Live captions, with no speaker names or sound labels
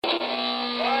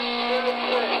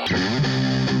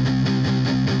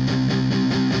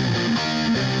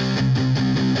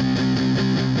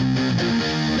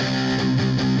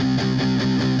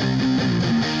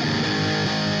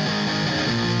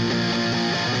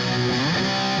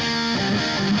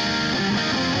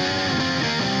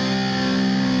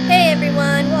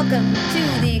Welcome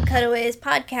to the Cutaways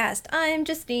Podcast. I'm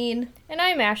Justine. And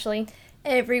I'm Ashley.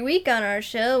 Every week on our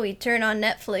show, we turn on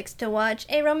Netflix to watch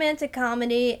a romantic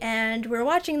comedy, and we're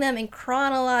watching them in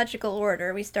chronological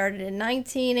order. We started in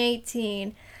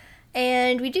 1918,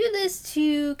 and we do this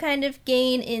to kind of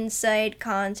gain insight,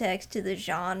 context to the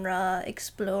genre,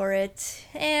 explore it,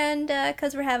 and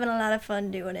because we're having a lot of fun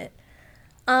doing it.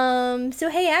 So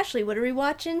hey Ashley, what are we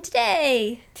watching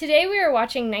today? Today we are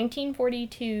watching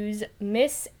 1942's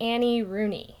Miss Annie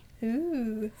Rooney.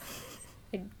 Ooh.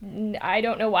 I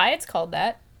don't know why it's called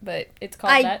that, but it's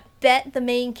called that. I bet the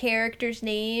main character's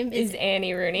name is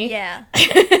Annie Rooney. Yeah.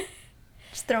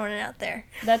 Just throwing it out there.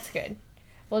 That's good.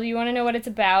 Well, do you want to know what it's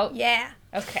about? Yeah.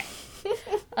 Okay.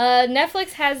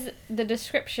 Netflix has the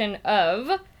description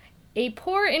of: a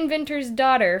poor inventor's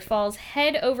daughter falls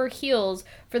head over heels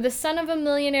for the son of a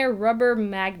millionaire rubber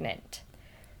magnate.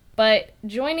 But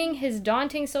joining his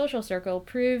daunting social circle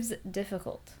proves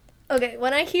difficult. Okay,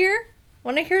 when I hear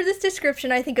this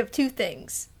description, I think of two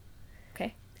things.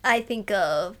 Okay. I think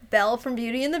of Belle from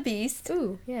Beauty and the Beast.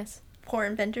 Ooh, yes. Poor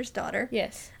inventor's daughter.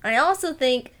 Yes. And I also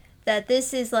think that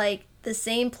this is like the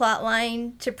same plot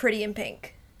line to Pretty in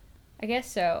Pink. I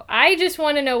guess so. I just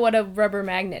want to know what a rubber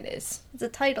magnet is. It's a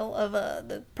title of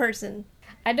the person.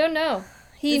 I don't know.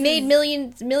 He made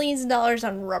millions of dollars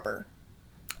on rubber.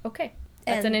 Okay.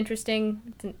 That's an interesting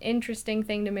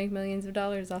thing to make millions of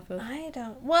dollars off of. I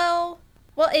don't... Well,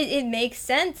 it makes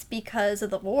sense because of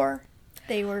the war.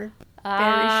 They were very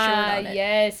short on it.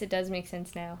 Yes, it does make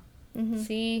sense now. Mm-hmm.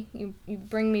 See, you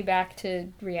bring me back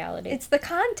to reality. It's the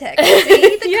context.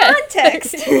 See? The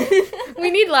context.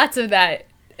 We need lots of that,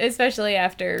 especially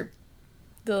after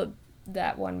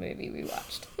that one movie we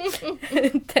watched.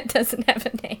 That doesn't have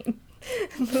a name.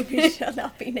 Movie shall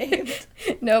not be named.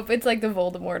 Nope, it's like the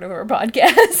Voldemort of our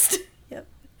podcast. Yep.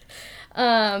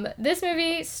 This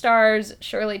movie stars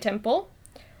Shirley Temple,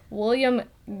 William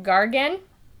Gargan,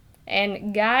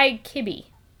 and Guy Kibbe.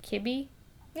 Kibbe?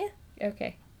 Yeah.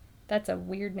 Okay. That's a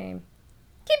weird name.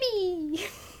 Kibbe!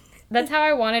 That's how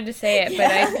I wanted to say it,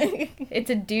 but it's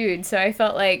a dude, so I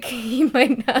felt like he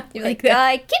might not You're like that.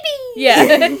 Guy Kibbe!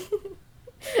 Yeah.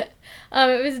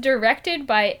 It was directed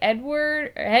by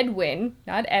Edwin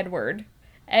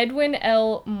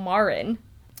L. Marin.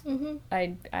 Mm-hmm.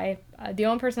 I the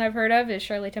only person I've heard of is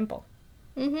Shirley Temple.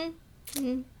 Mm-hmm.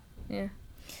 Mm-hmm. Yeah.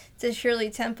 It's a Shirley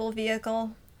Temple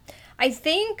vehicle. I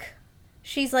think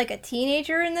she's like a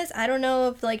teenager in this. I don't know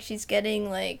if like she's getting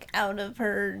like out of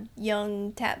her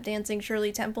young tap dancing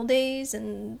Shirley Temple days,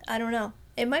 and I don't know.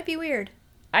 It might be weird.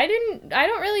 I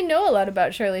don't really know a lot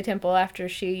about Shirley Temple after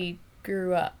she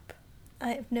grew up.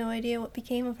 I have no idea what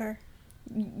became of her.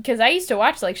 Because I used to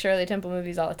watch, like, Shirley Temple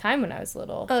movies all the time when I was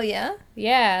little. Oh, yeah?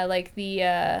 Yeah, like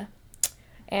the,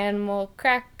 animal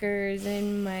crackers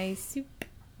in my soup,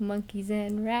 monkeys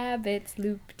and rabbits,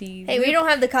 loop-dee-loop. Hey, we don't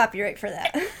have the copyright for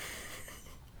that.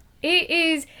 It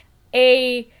is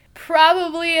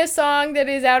probably a song that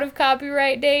is out of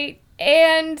copyright date,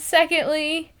 and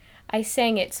secondly, I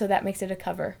sang it, so that makes it a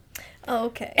cover. Oh,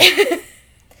 okay.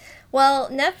 Well,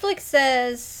 Netflix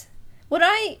says... What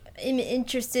I am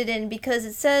interested in, because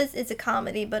it says it's a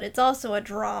comedy, but it's also a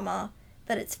drama,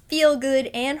 that it's feel-good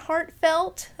and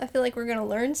heartfelt. I feel like we're going to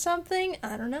learn something.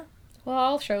 I don't know. Well,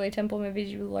 all Shirley Temple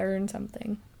movies, you learn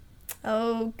something.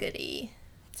 Oh, goody.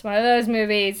 It's one of those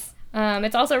movies.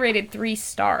 It's also rated 3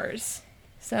 stars.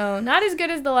 So, not as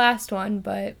good as the last one,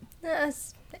 but...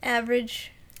 That's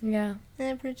average. Yeah.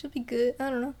 Average will be good. I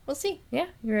don't know. We'll see. Yeah?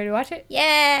 You ready to watch it?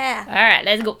 Yeah! Alright,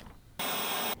 let's go.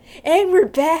 And we're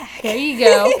back. There you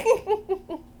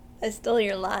go. I stole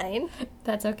your line.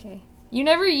 That's okay. You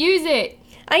never use it.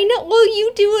 I know. Well,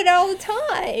 you do it all the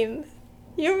time.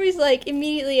 You're always like,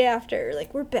 immediately after,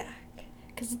 like, we're back.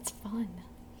 Because it's fun.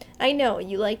 I know.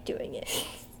 You like doing it.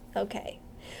 Okay.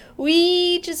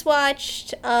 We just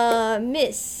watched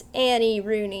Miss Annie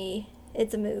Rooney.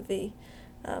 It's a movie.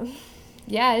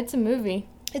 Yeah, it's a movie.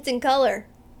 It's in color.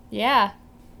 Yeah.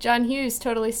 John Hughes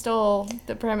totally stole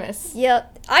the premise.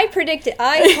 Yep. I predicted.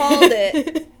 I called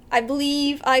it. I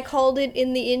believe I called it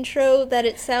in the intro that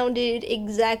it sounded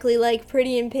exactly like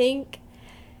Pretty in Pink.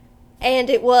 And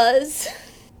it was.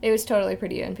 It was totally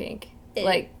Pretty in Pink.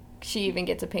 Like, she even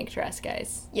gets a pink dress,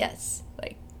 guys. Yes.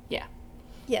 Like, yeah.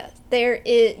 Yes. There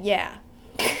is. Yeah.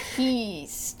 He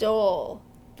stole.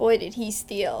 Boy, did he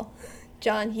steal.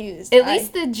 John Hughes. At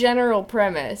least the general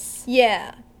premise.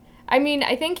 Yeah. I mean,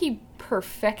 I think he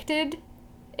perfected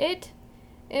it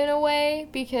in a way,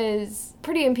 because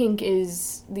Pretty in Pink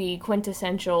is the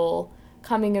quintessential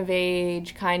coming of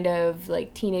age kind of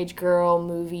like teenage girl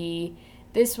movie.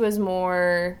 This was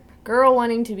more girl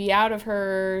wanting to be out of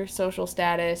her social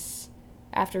status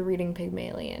after reading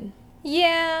Pygmalion.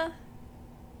 Yeah.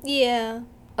 Yeah.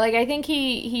 Like, I think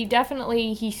he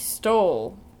definitely, he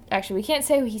stole. Actually, we can't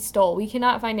say he stole. We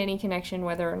cannot find any connection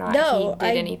whether or not he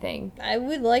did anything. I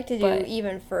would like to do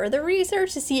even further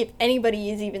research to see if anybody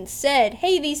has even said,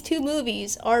 hey, these two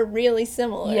movies are really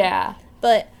similar. Yeah.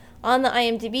 But on the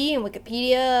IMDb and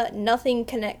Wikipedia, nothing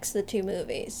connects the two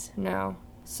movies. No.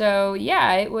 So,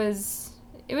 yeah, it was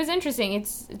interesting.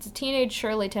 It's a teenage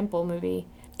Shirley Temple movie.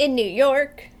 In New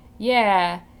York.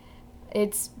 Yeah.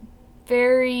 It's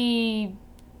very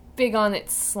big on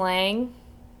its slang.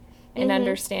 And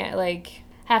understand, like,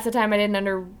 half the time I didn't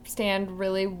understand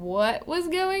really what was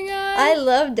going on. I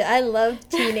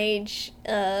loved teenage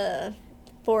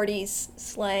 40s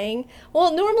slang.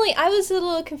 Well, normally I was a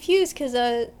little confused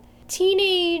because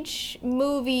teenage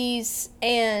movies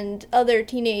and other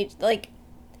teenage, like,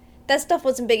 that stuff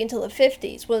wasn't big until the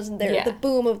 50s, wasn't there? Yeah. The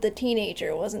boom of the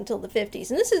teenager wasn't until the 50s.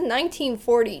 And this is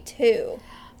 1942.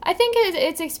 I think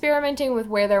it's experimenting with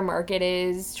where their market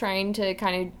is, trying to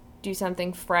kind of do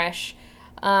something fresh.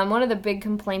 One of the big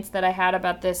complaints that I had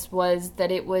about this was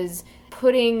that it was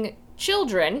putting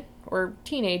children, or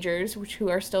teenagers, who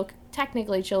are still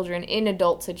technically children, in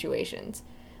adult situations.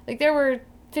 Like, there were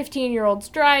 15-year-olds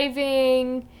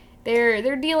driving,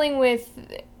 they're dealing with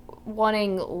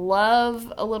wanting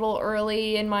love a little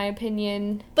early, in my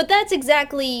opinion. But that's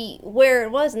exactly where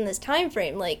it was in this time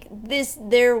frame. Like, this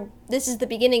is the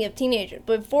beginning of teenagers.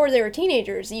 Before they were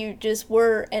teenagers, you just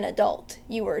were an adult.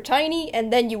 You were tiny,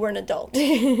 and then you were an adult.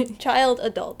 Child,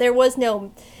 adult. There was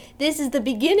no... This is the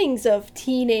beginnings of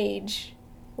teenage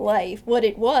life, what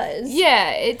it was.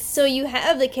 Yeah, it's... So you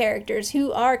have the characters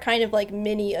who are kind of like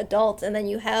mini adults, and then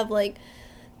you have, like,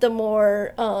 the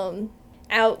more,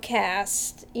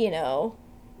 outcast,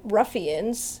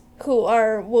 ruffians who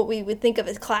are what we would think of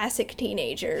as classic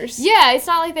teenagers. Yeah, it's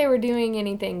not like they were doing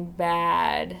anything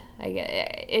bad.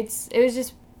 It was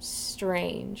just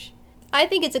strange. I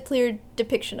think it's a clear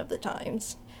depiction of the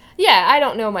times. Yeah, I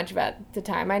don't know much about the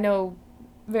time. I know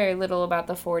very little about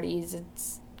the 40s.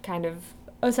 It's kind of,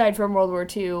 aside from World War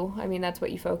II, I mean, that's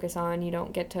what you focus on. You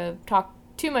don't get to talk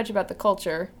too much about the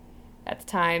culture at the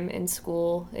time in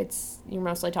school. You're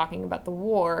mostly talking about the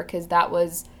war, because that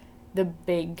was the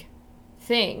big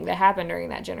thing that happened during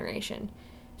that generation.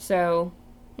 So,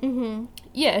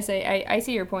 yes, I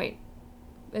see your point.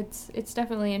 It's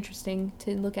definitely interesting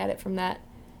to look at it from that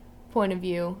point of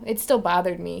view. It still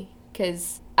bothered me,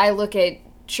 because I look at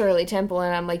Shirley Temple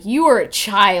and I'm like, you are a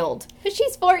child. But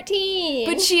she's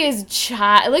 14. But she is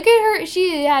child. Look at her.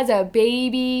 She has a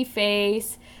baby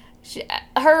face.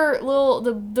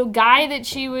 The guy that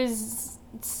she was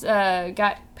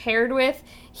got paired with,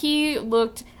 he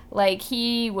looked like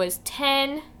he was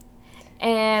 10,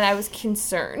 and I was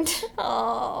concerned.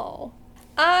 Oh,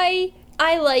 I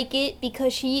like it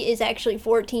because she is actually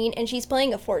 14 and she's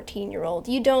playing a 14-year-old.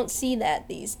 You don't see that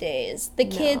these days. The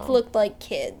kids looked like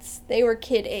kids. They were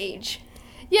kid age.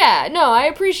 Yeah, no, I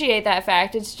appreciate that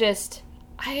fact. It's just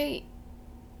I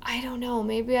don't know.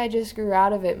 Maybe I just grew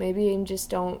out of it. Maybe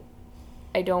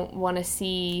I don't want to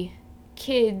see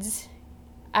kids.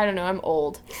 I don't know, I'm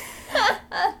old.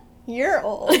 You're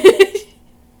old.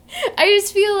 I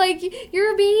just feel like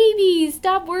you're a baby.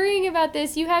 Stop worrying about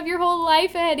this. You have your whole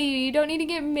life ahead of you. You don't need to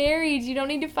get married. You don't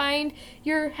need to find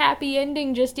your happy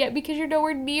ending just yet because you're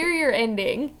nowhere near your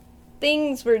ending.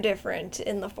 Things were different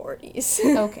in the 40s.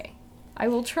 Okay. I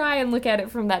will try and look at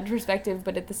it from that perspective,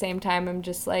 but at the same time, I'm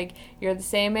just like, you're the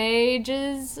same age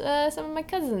as some of my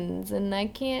cousins, and I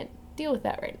can't deal with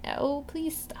that right now.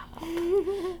 Please stop.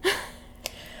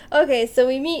 Okay, so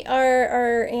we meet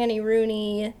our Annie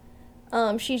Rooney.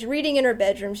 She's reading in her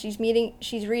bedroom. She's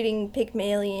reading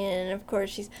Pygmalion, and of course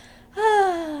she's,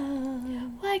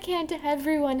 why can't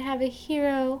everyone have a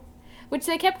hero? Which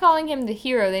they kept calling him the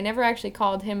hero. They never actually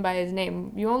called him by his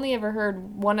name. You only ever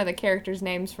heard one of the characters'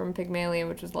 names from Pygmalion,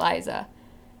 which was Liza.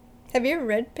 Have you ever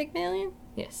read Pygmalion?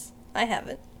 Yes. I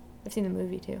haven't. I've seen the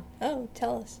movie, too. Oh,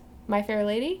 tell us. My Fair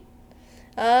Lady?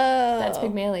 Oh. That's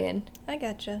Pygmalion. I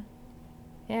gotcha.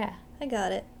 Yeah. I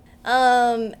got it.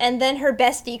 And then her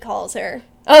bestie calls her.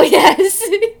 Oh, yes.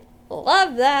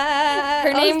 Love that.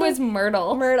 Her name was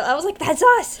Myrtle. Myrtle. I was like, that's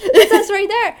us. That's us right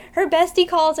there. Her bestie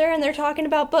calls her, and they're talking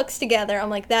about books together. I'm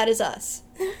like, that is us.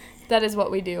 That is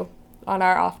what we do on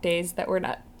our off days that we're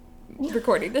not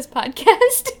recording this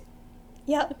podcast.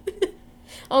 Yep.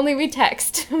 Only we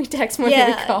text. We text more than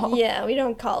we call. Yeah, we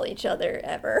don't call each other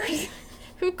ever.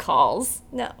 Who calls?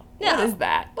 No. What is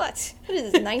that? What is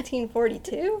this,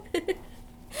 1942?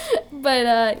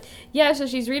 But, yeah, so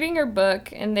she's reading her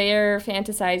book, and they're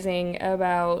fantasizing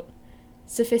about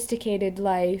sophisticated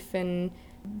life and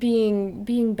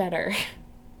being better.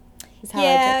 is how I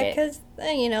took it. because,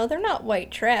 they're not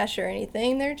white trash or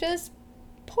anything. They're just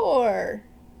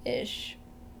poor-ish.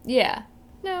 Yeah.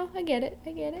 No, I get it.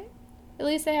 At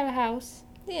least they have a house.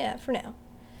 Yeah, for now.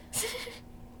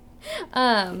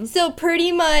 So So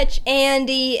pretty much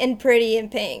Andy and Pretty in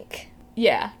Pink.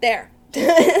 yeah. There.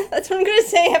 That's what I'm going to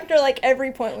say after,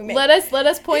 every point we make. Let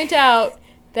us point out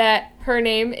that her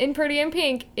name in Pretty in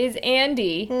Pink is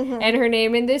Andy, and her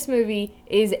name in this movie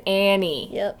is Annie.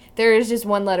 Yep. There is just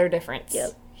one letter difference.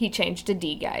 Yep. He changed to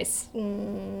D, guys.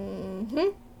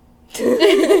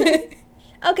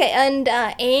 Okay, and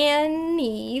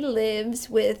Annie lives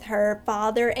with her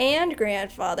father and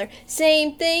grandfather.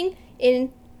 Same thing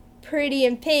in Pretty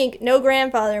in Pink. No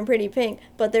grandfather in Pretty Pink,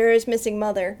 but there is missing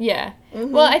mother. Yeah.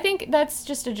 Well, I think that's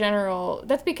just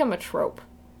that's become a trope.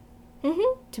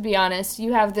 To be honest,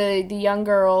 you have the young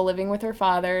girl living with her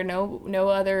father, no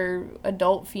other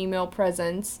adult female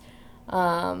presence,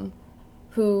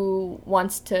 who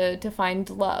wants to find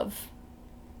love.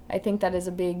 I think that is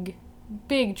a big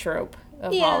trope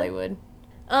of Hollywood.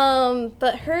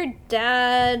 But her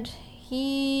dad,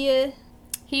 he's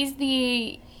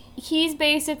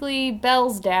basically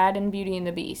Belle's dad in Beauty and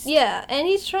the Beast. Yeah, and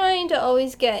he's trying to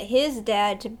always get his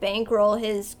dad to bankroll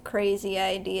his crazy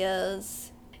ideas.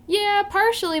 Yeah,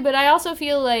 partially, but I also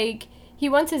feel like he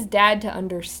wants his dad to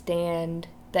understand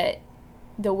that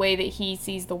the way that he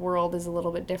sees the world is a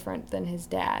little bit different than his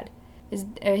dad.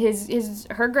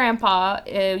 Her grandpa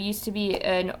used to be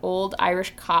an old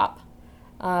Irish cop,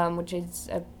 which is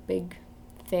a big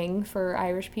thing for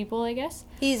Irish people, I guess.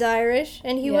 He's Irish,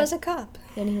 and he was a cop.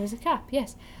 And he was a cop,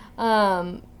 yes.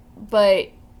 But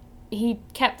he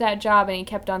kept that job and he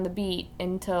kept on the beat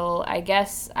until,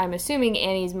 I'm assuming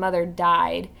Annie's mother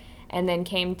died and then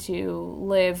came to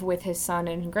live with his son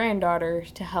and granddaughter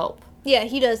to help. Yeah,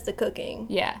 he does the cooking.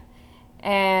 Yeah.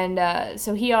 And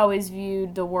so he always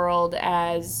viewed the world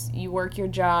as you work your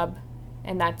job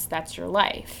and that's your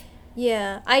life.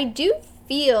 Yeah, I do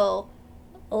feel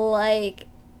like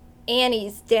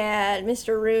Annie's dad,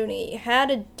 Mr. Rooney, had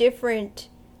a different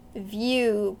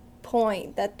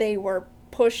viewpoint that they were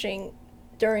pushing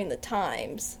during the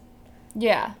times.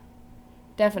 Yeah,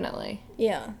 definitely.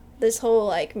 Yeah, this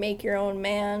whole, make your own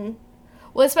man.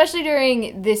 Well, especially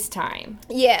during this time.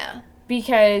 Yeah.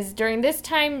 Because during this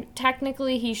time,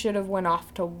 technically, he should have went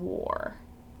off to war.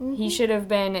 He should have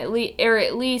been, at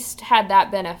least had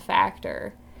that been a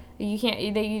factor.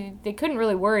 They couldn't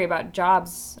really worry about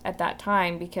jobs at that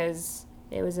time because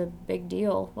it was a big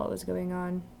deal what was going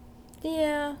on.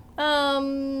 Yeah.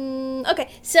 Okay,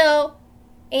 so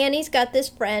Annie's got this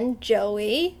friend,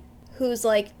 Joey, who's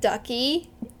like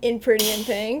Ducky in Pretty in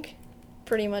Pink.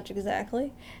 Pretty much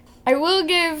exactly. I will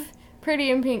give Pretty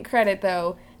in Pink credit,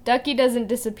 though. Ducky doesn't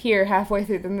disappear halfway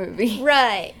through the movie.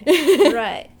 Right.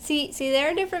 Right. See,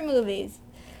 they're different movies.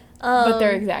 But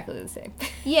they're exactly the same.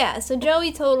 Yeah, so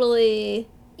Joey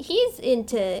he's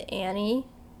into Annie.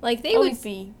 They would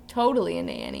be. Totally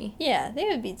into Annie. Yeah, they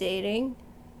would be dating.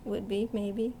 Would be,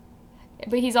 maybe.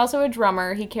 But he's also a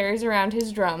drummer. He carries around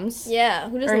his drums. Yeah,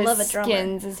 who doesn't love a drummer?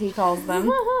 Skins, as he calls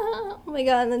them. Oh my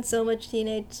god, and then so much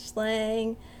teenage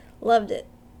slang. Loved it.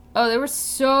 Oh, there was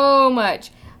so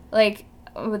much.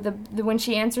 With when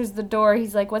she answers the door,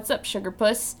 he's like, "What's up, sugar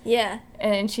puss?" Yeah.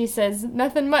 And she says,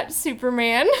 "Nothing much,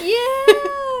 Superman." Yeah!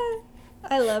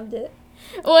 I loved it.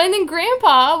 Well, and then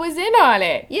Grandpa was in on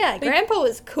it. Yeah, Grandpa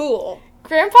was cool.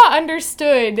 Grandpa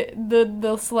understood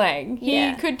the slang.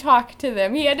 Yeah. He could talk to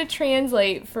them. He had to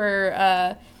translate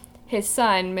for his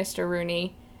son, Mr.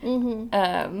 Rooney.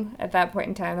 At that point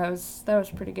in time, that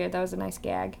was pretty good. That was a nice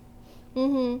gag.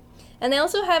 And they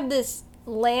also have this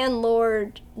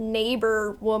landlord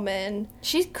neighbor woman.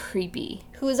 She's creepy.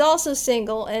 Who is also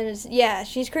single, and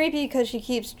she's creepy because she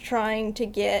keeps trying to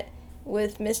get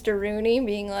with Mr. Rooney,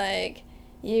 being like,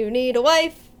 "You need a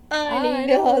wife, I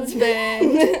need a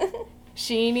husband."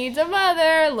 She needs a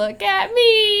mother, look at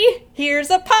me. Here's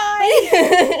a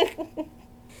pie.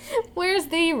 Where's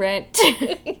the rent?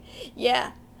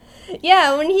 Yeah.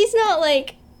 Yeah, when he's not,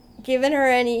 giving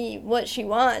her what she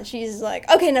wants, she's like,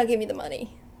 "Okay, now give me the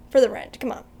money for the rent,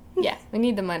 come on." Yeah, we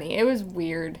need the money. It was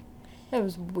weird. That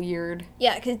was weird.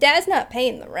 Yeah, because Dad's not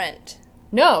paying the rent.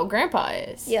 No, Grandpa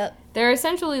is. Yep. They're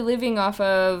essentially living off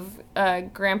of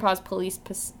Grandpa's police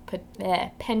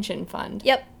pension fund.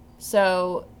 Yep.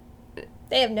 So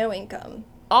they have no income.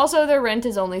 Also, their rent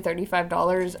is only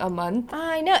 $35 a month.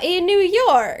 I know, in New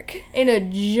York. In a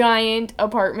giant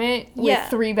apartment with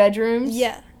 3 bedrooms.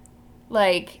 Yeah.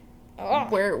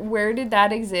 Where did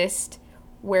that exist?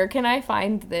 Where can I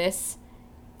find this?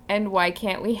 And why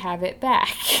can't we have it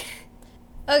back?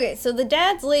 Okay, so the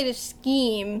dad's latest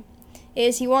scheme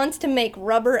is he wants to make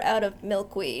rubber out of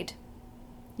milkweed.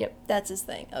 Yep. That's his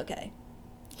thing. Okay.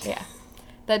 Yeah.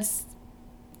 That's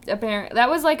apparent. That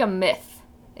was like a myth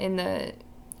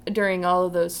during all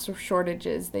of those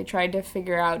shortages. They tried to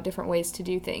figure out different ways to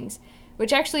do things,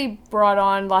 which actually brought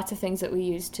on lots of things that we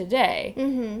use today.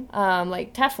 Mm-hmm.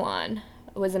 Like Teflon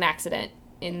was an accident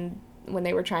when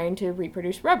they were trying to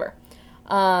reproduce rubber.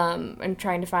 And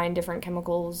trying to find different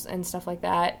chemicals and stuff like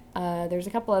that. There's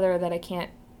a couple other that I can't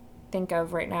think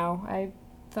of right now. I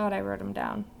thought I wrote them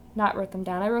down. Not wrote them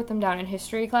down. I wrote them down in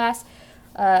history class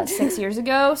 6 years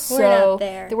ago. So we're not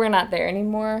there. We're not there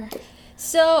anymore.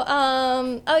 So,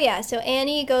 so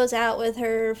Annie goes out with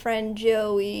her friend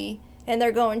Joey, and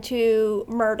they're going to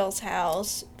Myrtle's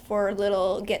house for a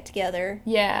little get-together.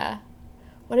 Yeah.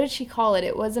 What did she call it?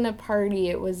 It wasn't a party.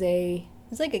 It was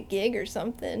like a gig or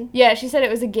something. Yeah, she said it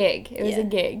was a gig. It was a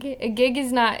gig. A gig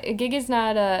is not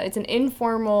it's an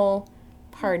informal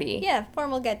party. Yeah,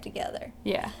 formal get-together.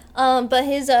 Yeah. But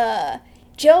his,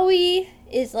 Joey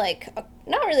is like,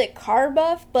 not really a car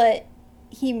buff, but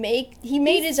he made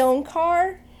his own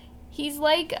car. He's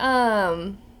like,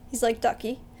 He's like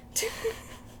Ducky.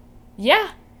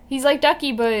 Yeah. He's like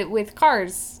Ducky, but with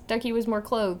cars. Ducky was more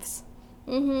clothes.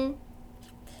 Mm-hmm.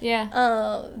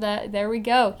 Yeah. There we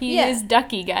go. He is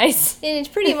Ducky, guys. And it's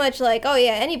pretty much like, oh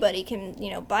yeah, anybody can,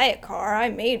 buy a car. I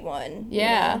made one.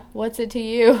 Yeah. What's it to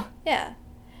you? Yeah.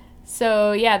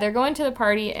 So, yeah, they're going to the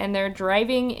party, and they're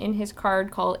driving in his car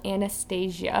called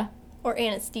Anastasia. Or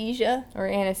Anesthesia.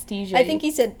 I think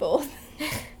he said both.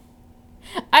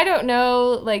 I don't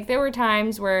know. Like, there were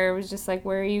times where it was just like,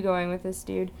 where are you going with this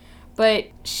dude? But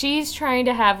she's trying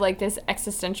to have, like, this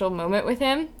existential moment with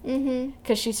him. Mm-hmm.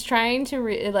 Because she's trying to,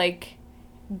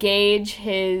 gauge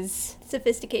his...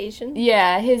 sophistication.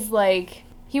 Yeah, his,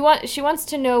 she wants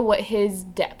to know what his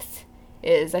depth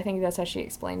is. I think that's how she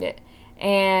explained it.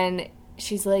 And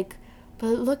she's like, but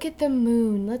look at the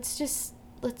moon. Let's just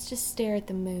stare at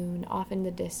the moon off in the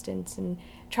distance and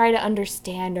try to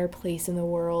understand our place in the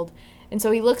world. And so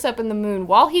he looks up in the moon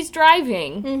while he's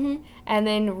driving, mm-hmm. and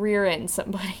then rear ends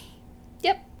somebody.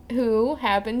 Yep. Who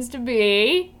happens to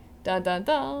be, dun dun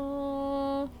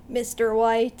dun, Mr.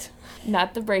 White.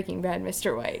 Not the Breaking Bad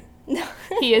Mr. White. No.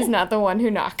 He is not the one who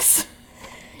knocks.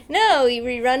 No,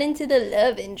 we run into the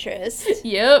love interest.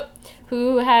 Yep.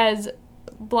 Who has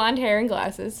blonde hair and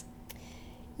glasses.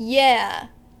 Yeah.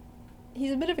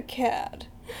 He's a bit of a cad.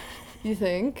 You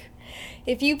think?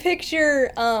 If you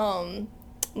picture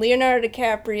Leonardo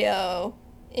DiCaprio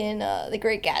in The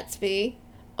Great Gatsby.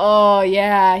 Oh,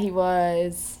 yeah, he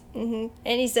was. Mm-hmm.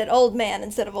 And he said old man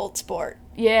instead of old sport.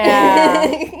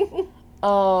 Yeah.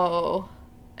 Oh.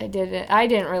 I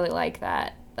didn't really like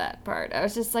that part. I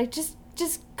was just like, just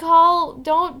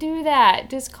don't do that.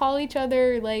 Just call each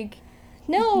other,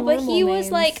 No, but he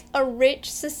names. was, a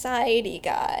rich society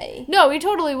guy. No, he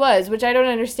totally was, which I don't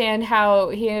understand how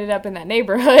he ended up in that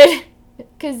neighborhood.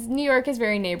 Because New York is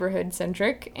very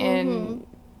neighborhood-centric, and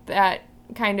that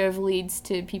kind of leads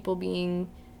to people being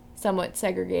somewhat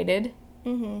segregated.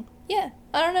 Mm-hmm. Yeah.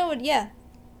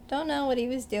 Don't know what he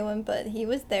was doing, but he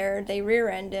was there. They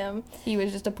rear-end him. He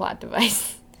was just a plot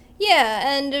device.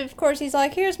 Yeah, and of course he's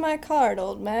like, here's my card,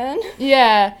 old man.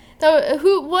 Yeah.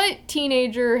 So, what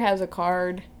teenager has a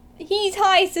card? He's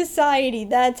high society.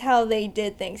 That's how they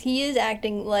did things. He is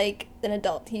acting like an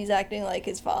adult. He's acting like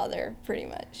his father, pretty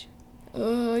much.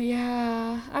 Oh,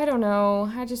 yeah. I don't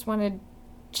know. I just wanted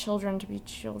children to be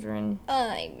children.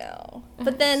 I know.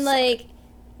 But then,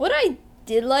 what I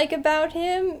did like about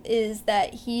him is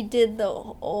that he did the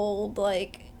old,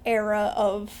 era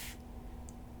of,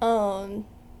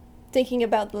 thinking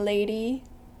about the lady.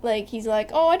 He's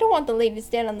like, oh, I don't want the lady to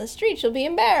stand on the street. She'll be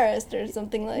embarrassed or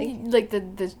something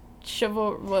the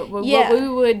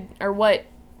what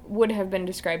would have been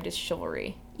described as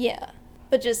chivalry. Yeah.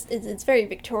 But just, it's very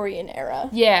Victorian era.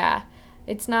 Yeah.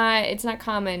 It's not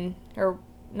common, or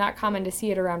not common to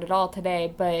see it around at all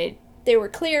today, but... There were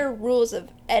clear rules of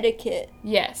etiquette.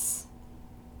 Yes.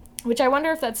 Which I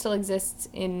wonder if that still exists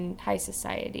in high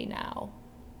society now.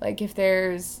 If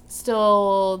there's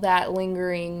still that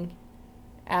lingering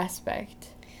aspect.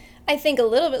 I think a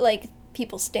little bit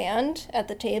people stand at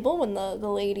the table when the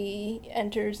lady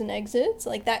enters and exits,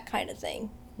 that kind of thing.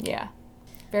 Yeah.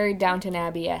 Very Downton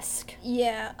Abbey-esque.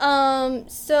 Yeah.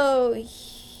 So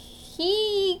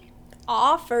he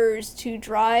offers to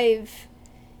drive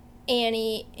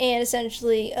Annie and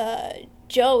essentially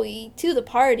Joey to the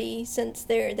party since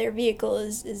their vehicle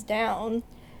is down.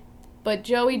 But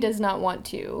Joey does not want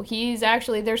to.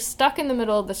 They're stuck in the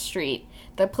middle of the street.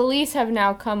 The police have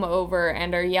now come over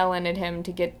and are yelling at him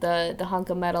to get the hunk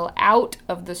of metal out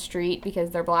of the street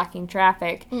because they're blocking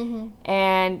traffic. Mm-hmm.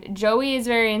 And Joey is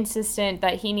very insistent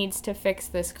that he needs to fix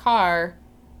this car.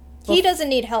 He doesn't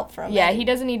need help from he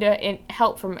doesn't need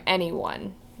help from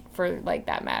anyone, for, like,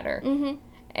 that matter. Mm-hmm.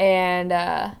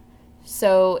 And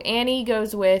so Annie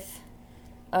goes with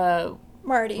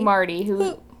Marty,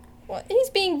 who well, he's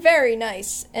being very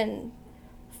nice, and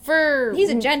he's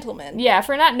a gentleman. Yeah,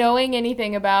 for not knowing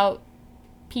anything about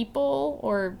people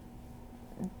or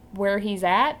where he's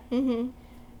at. Mm-hmm.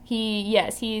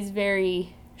 He's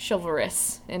very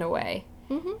chivalrous in a way.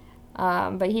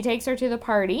 Mm-hmm. But he takes her to the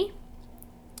party,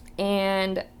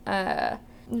 and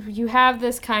you have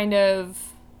this kind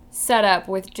of setup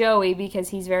with Joey because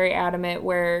he's very adamant,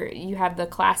 where you have the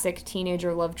classic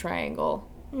teenager love triangle.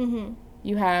 Mm-hmm.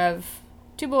 You have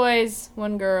 2 boys,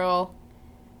 1 girl,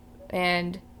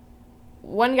 and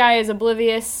one guy is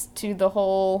oblivious to the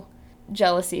whole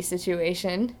jealousy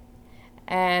situation,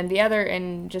 and the other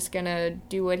and just gonna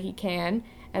do what he can.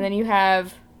 And then you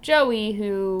have Joey,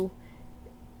 who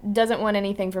doesn't want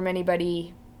anything from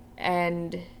anybody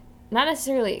and not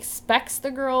necessarily expects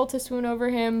the girl to swoon over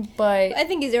him, but I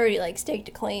think he's already, like, staked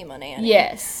a claim on Annie.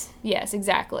 Yes,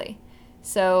 exactly.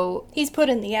 So he's put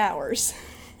in the hours.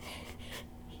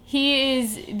 He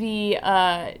is the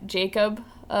Jacob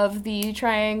of the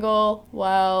triangle,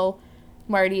 while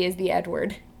Marty is the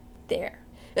Edward. There.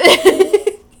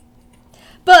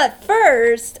 But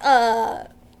first,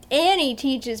 Annie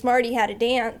teaches Marty how to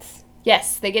dance.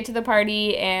 Yes, they get to the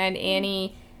party, and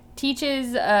Annie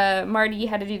teaches Marty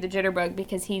how to do the jitterbug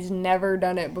because he's never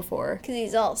done it before. Because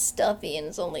he's all stuffy and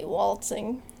is only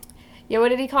waltzing. Yeah, what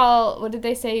did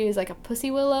they say? He was like a pussy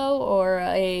willow or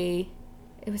it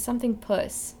was something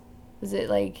puss. Was it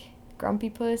like grumpy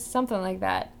puss? Something like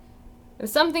that. It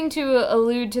was something to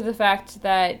allude to the fact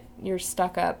that you're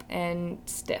stuck up and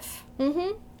stiff.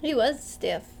 Mm-hmm. He was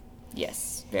stiff.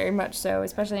 Yes, very much so,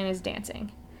 especially in his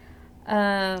dancing.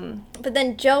 But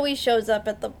then Joey shows up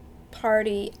at the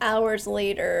party hours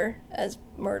later, as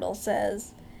Myrtle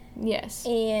says. Yes.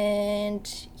 And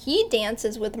he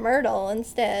dances with Myrtle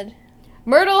instead.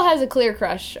 Myrtle has a clear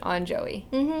crush on Joey.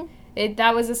 Mm-hmm.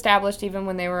 That was established even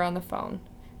when they were on the phone,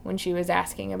 when she was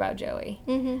asking about Joey.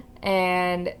 Mm-hmm.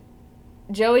 And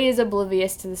Joey is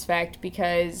oblivious to this fact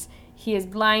because he is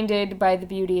blinded by the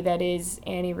beauty that is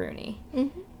Annie Rooney.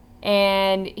 Mm-hmm.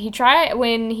 And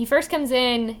when he first comes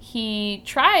in, he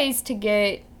tries to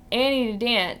get Annie to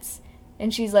dance,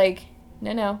 and she's like,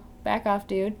 no, back off,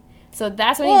 dude. So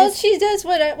that's when she does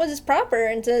what is proper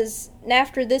and says,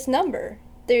 after this number.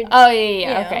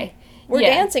 Okay. We're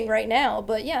dancing right now,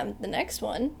 but the next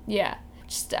one. Yeah.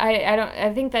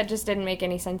 I think that just didn't make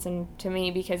any sense to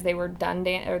me because they were done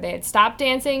or they had stopped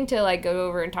dancing to, like, go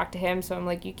over and talk to him. So I'm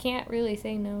like, you can't really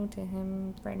say no to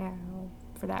him right now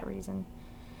for that reason.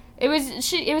 It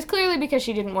was clearly because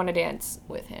she didn't want to dance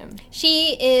with him.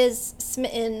 She is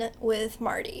smitten with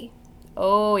Marty.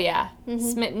 Oh yeah. Mm-hmm.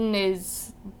 Smitten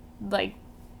is, like,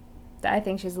 I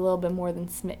think she's a little bit more than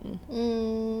smitten.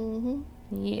 Mm-hmm.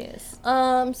 Yes.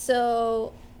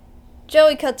 So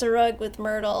Joey cuts a rug with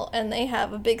Myrtle, and they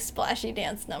have a big splashy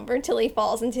dance number until he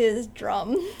falls into his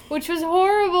drum. Which was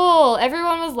horrible.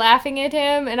 Everyone was laughing at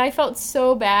him, and I felt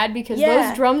so bad because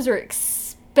those drums are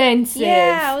expensive.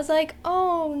 Yeah, I was like,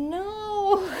 oh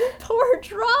no, poor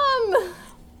drum.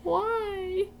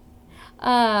 Why?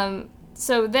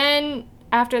 So then,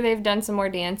 after they've done some more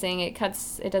dancing, it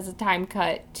does a time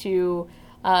cut to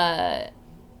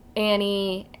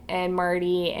Annie and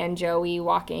Marty and Joey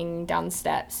walking down the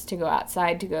steps to go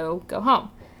outside to go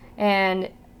home. And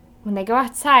when they go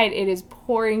outside, it is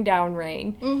pouring down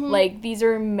rain. Mm-hmm. Like, these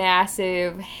are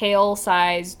massive,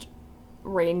 hail-sized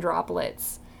rain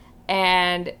droplets.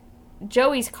 And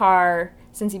Joey's car,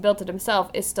 since he built it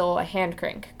himself, is still a hand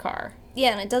crank car.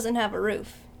 Yeah, and it doesn't have a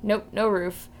roof. Nope, no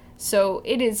roof. So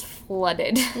it is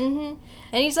flooded. Mm-hmm.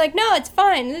 And he's like, no, it's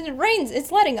fine. It rains.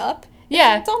 It's letting up.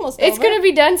 Yeah. It's almost over. It's going to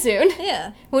be done soon.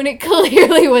 Yeah. When it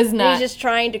clearly was not. He's just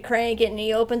trying to crank it, and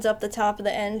he opens up the top of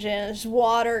the engine, and just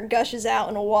water gushes out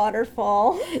in a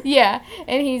waterfall. Yeah.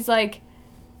 And he's like,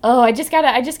 oh, I just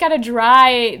gotta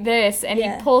dry this. And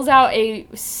he pulls out a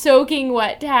soaking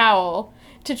wet towel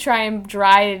to try and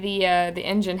dry the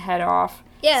engine head off.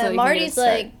 Yeah, so Marty's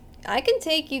like, I can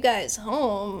take you guys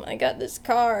home. I got this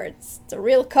car. It's a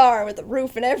real car with a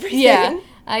roof and everything. Yeah,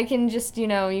 I can just, you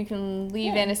can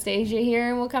leave Anastasia here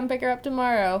and we'll come pick her up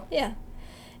tomorrow. Yeah.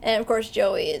 And, of course,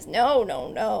 Joey is, no.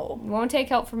 Won't take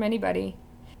help from anybody.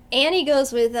 Annie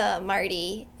goes with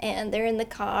Marty, and they're in the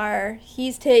car.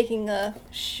 He's taking a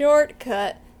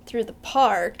shortcut through the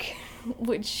park.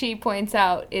 which she points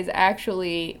out is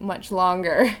actually much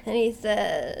longer. And he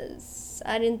says,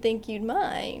 I didn't think you'd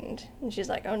mind. And she's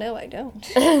like, oh no, I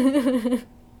don't.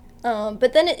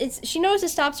 But then she knows it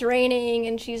stops raining,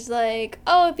 and she's like,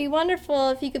 oh, it'd be wonderful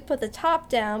if you could put the top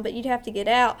down, but you'd have to get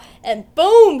out. And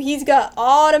boom, he's got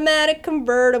automatic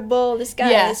convertible. This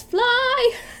guy is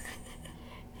fly.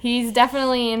 He's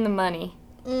definitely in the money.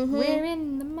 Mm-hmm. We're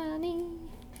in the money.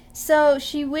 So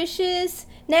she wishes,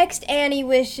 next Annie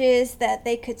wishes that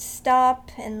they could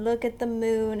stop and look at the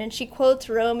moon, and she quotes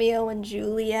Romeo and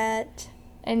Juliet.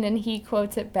 And then he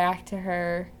quotes it back to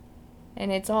her.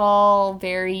 And it's all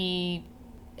very,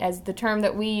 as the term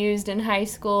that we used in high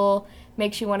school,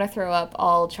 makes you want to throw up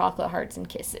all chocolate hearts and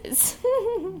kisses.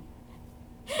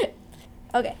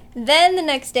 Okay, then the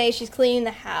next day she's cleaning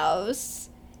the house,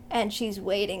 and she's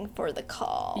waiting for the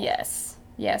call. Yes,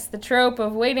 the trope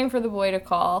of waiting for the boy to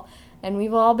call. And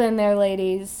we've all been there,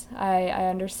 ladies. I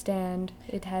understand.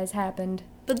 It has happened.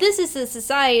 But this is a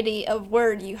society of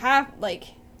where you have,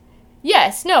 like...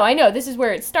 Yes, no, I know. This is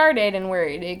where it started and where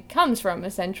it comes from,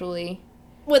 essentially.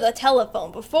 With a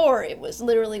telephone. Before, it was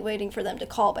literally waiting for them to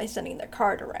call by sending their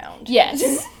card around.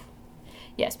 Yes.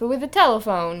 Yes, but with a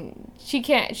telephone, she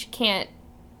can't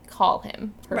call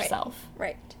him herself.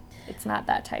 Right. It's not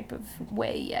that type of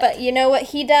way yet. But you know what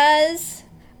he does?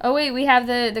 Oh, wait, we have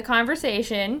the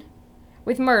conversation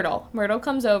with Myrtle. Myrtle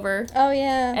comes over. Oh,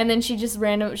 yeah. And then she just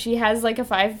she has like a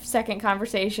 5-second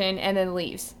conversation and then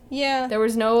leaves. Yeah. There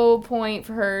was no point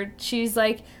for her. She's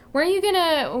like, weren't you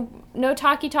gonna no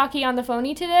talkie on the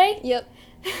phony today? Yep.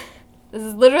 This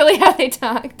is literally how they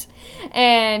talked.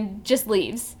 And just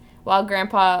leaves while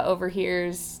Grandpa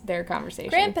overhears their conversation.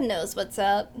 Grandpa knows what's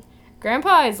up.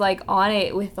 Grandpa is like on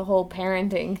it with the whole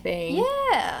parenting thing.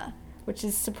 Yeah. Which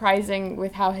is surprising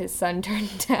with how his son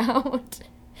turned out.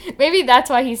 Maybe that's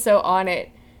why he's so on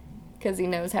it. Because he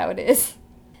knows how it is.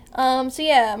 So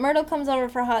yeah, Myrtle comes over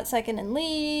for a hot second and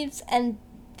leaves, and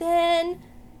then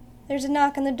there's a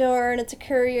knock on the door, and it's a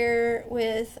courier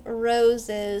with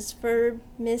roses for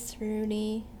Miss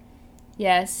Rooney.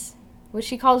 Yes. Which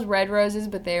she calls red roses,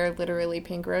 but they are literally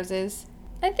pink roses.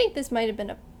 I think this might have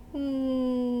been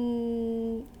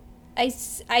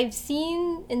I've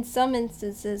seen in some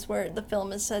instances where the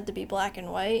film is said to be black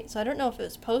and white, so I don't know if it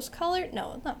was post-colored.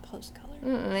 No, it's not post-colored.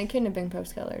 It couldn't have been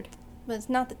post-colored. But it's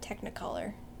not the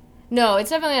Technicolor. No, it's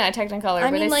definitely not Technicolor,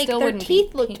 but it still wouldn't be. Their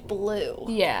teeth looked blue.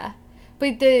 Yeah.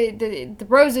 But the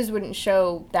roses wouldn't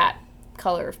show that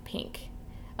color of pink.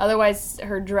 Otherwise,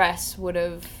 her dress would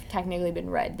have technically been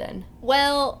red then.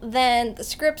 Well, then the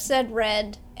script said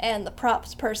red, and the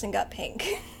props person got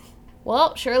pink.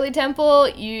 Well, Shirley Temple,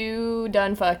 you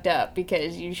done fucked up,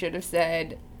 because you should have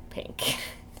said pink.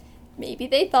 Maybe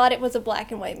they thought it was a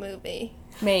black and white movie.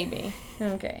 Maybe.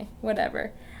 Okay,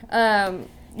 whatever.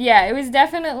 Yeah, it was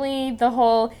definitely the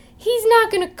whole, he's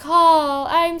not gonna call,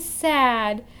 I'm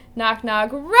sad. Knock,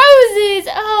 knock, roses!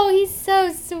 Oh, he's so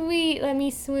sweet. Let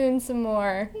me swoon some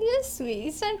more. He is sweet.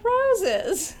 He sent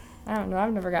roses. I don't know.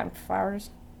 I've never gotten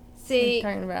flowers. See? What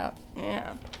are you talking about?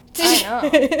 Yeah. I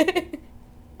know.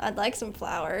 I'd like some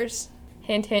flowers.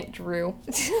 Hint, hint, Drew.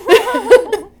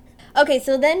 Okay,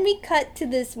 so then we cut to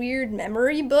this weird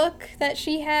memory book that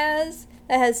she has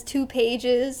that has 2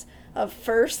 pages of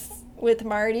firsts with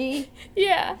Marty.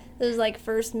 Yeah. It was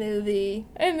first movie.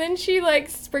 And then she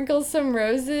sprinkles some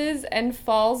roses and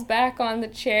falls back on the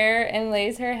chair and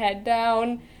lays her head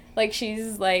down like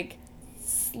she's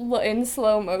in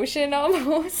slow motion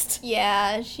almost.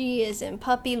 Yeah, she is in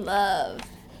puppy love.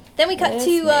 Then we cut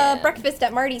to breakfast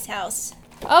at Marty's house.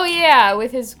 Oh yeah,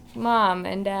 with his mom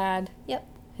and dad. Yep.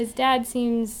 His dad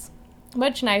seems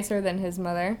much nicer than his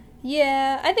mother.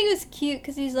 Yeah, I think it was cute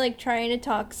because he's trying to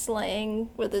talk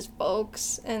slang with his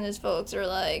folks, and his folks are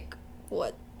like,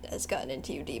 what has gotten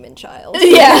into you, demon child?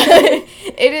 Yeah.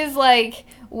 It is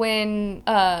when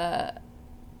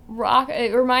rock,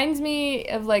 it reminds me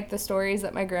of the stories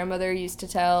that my grandmother used to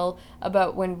tell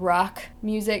about when rock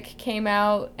music came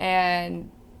out and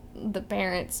the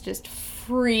parents just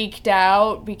freaked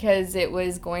out because it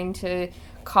was going to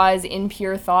cause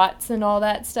impure thoughts and all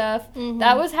that stuff. Mm-hmm.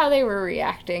 That was how they were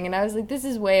reacting, and I was like, this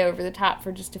is way over the top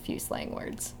for just a few slang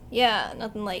words. Yeah,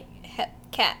 nothing like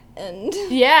cat and...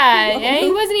 Yeah, and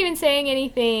he wasn't even saying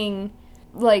anything,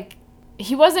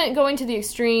 he wasn't going to the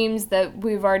extremes that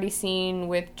we've already seen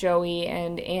with Joey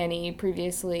and Annie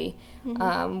previously,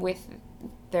 mm-hmm.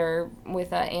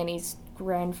 with Annie's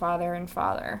grandfather and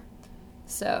father.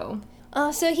 So...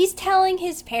 So he's telling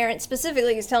his parents,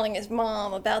 specifically he's telling his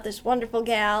mom about this wonderful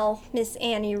gal, Miss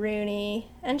Annie Rooney.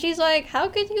 And she's like, how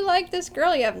could you like this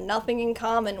girl you have nothing in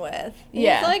common with? And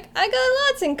Yeah. he's like, I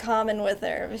got lots in common with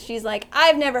her. But she's like,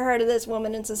 I've never heard of this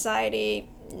woman in society.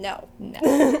 No.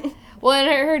 Well,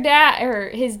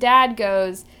 and his dad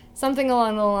goes something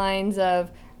along the lines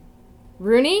of,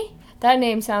 Rooney? That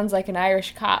name sounds like an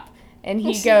Irish cop. And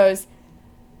he goes,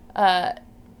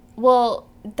 well,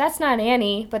 that's not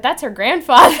Annie, but that's her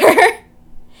grandfather.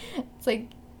 It's like,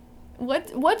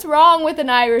 what's wrong with an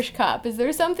Irish cop? Is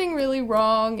there something really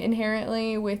wrong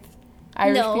inherently with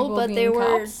Irish people being cops? No, but there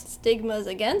were stigmas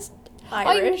against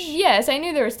Irish. Yes, I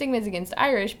knew there were stigmas against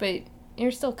Irish, but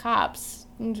you're still cops.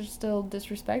 And there's still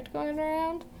disrespect going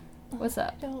around? What's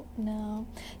up? I don't know.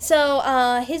 So,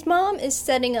 his mom is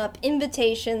setting up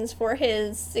invitations for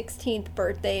his 16th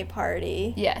birthday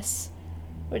party. Yes.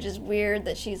 Which is weird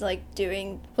that she's, like,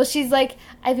 doing... Well, she's like,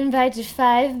 I've invited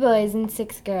 5 boys and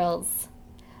 6 girls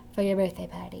for your birthday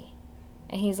party.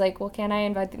 And he's like, well, can I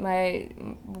invite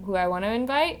who I want to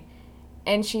invite?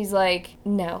 And she's like,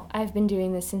 no, I've been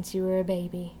doing this since you were a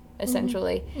baby,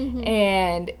 essentially. Mm-hmm.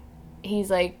 And he's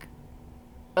like,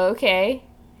 okay.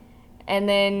 And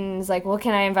then he's like, well,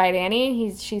 can I invite Annie?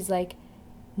 And she's like,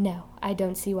 no, I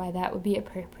don't see why that would be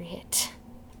appropriate.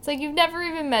 It's like, you've never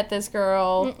even met this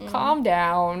girl. Mm-mm. Calm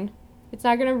down. It's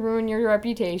not going to ruin your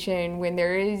reputation when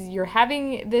you're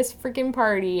having this freaking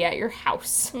party at your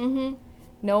house. Mm-hmm.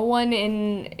 No one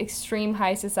in extreme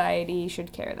high society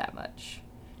should care that much.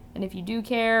 And if you do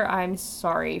care, I'm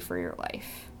sorry for your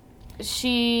life.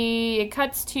 It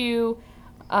cuts to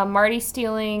Marty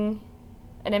stealing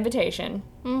an invitation.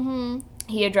 Mm-hmm.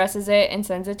 He addresses it and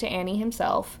sends it to Annie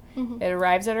himself. Mm-hmm. It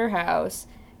arrives at her house.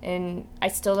 And I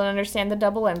still don't understand the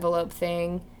double envelope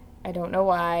thing. I don't know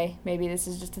why. Maybe this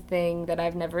is just a thing that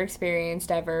I've never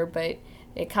experienced ever, but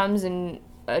it comes in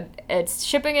a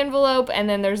shipping envelope, and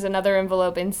then there's another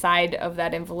envelope inside of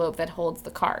that envelope that holds the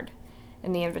card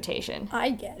and the invitation. I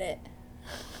get it.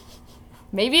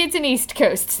 Maybe it's an East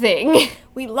Coast thing.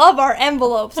 We love our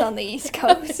envelopes on the East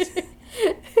Coast.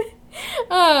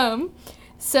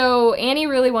 So Annie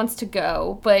really wants to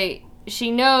go, but she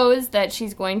knows that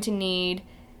she's going to need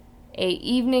a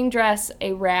evening dress,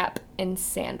 a wrap, and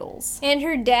sandals. And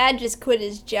her dad just quit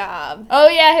his job. Oh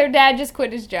yeah, her dad just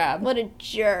quit his job. What a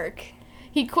jerk.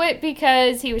 He quit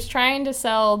because he was trying to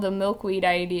sell the milkweed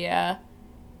idea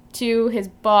to his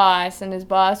boss, and his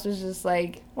boss was just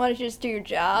like... Why don't you just do your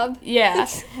job? Yeah.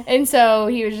 And so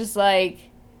he was just like,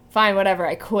 fine, whatever,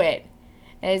 I quit.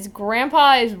 And her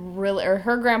grandpa is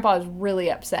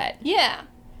really upset. Yeah.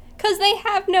 Because they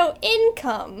have no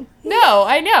income. No,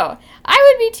 I know.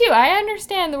 I would be too. I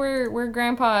understand where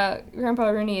Grandpa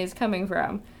Rooney is coming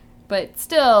from. But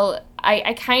still,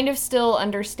 I kind of still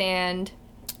understand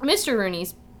Mr.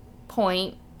 Rooney's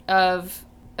point of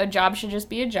a job should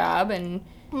just be a job. And,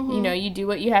 you do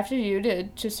what you have to do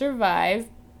to survive.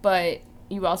 But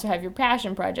you also have your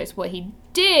passion projects. What he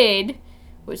did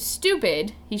was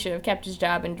stupid. He should have kept his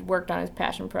job and worked on his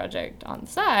passion project on the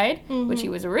side, which he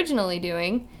was originally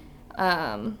doing.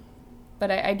 But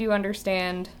I do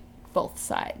understand both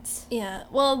sides. Yeah,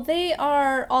 well, they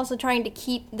are also trying to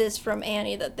keep this from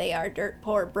Annie that they are dirt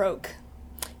poor broke.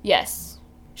 Yes.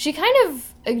 She kind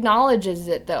of acknowledges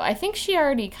it, though. I think she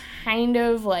already kind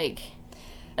of,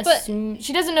 assumed...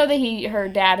 She doesn't know that her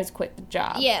dad has quit the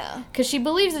job. Yeah. Because she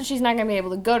believes that she's not going to be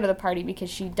able to go to the party because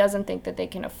she doesn't think that they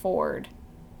can afford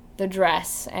the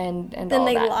dress and then all that. Then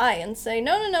they lie and say,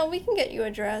 no, we can get you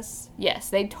a dress. Yes,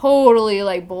 they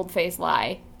totally, bold-faced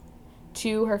lie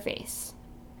to her face.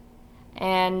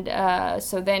 And,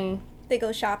 so then... They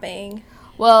go shopping.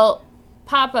 Well,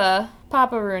 Papa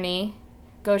Rooney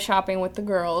goes shopping with the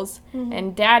girls,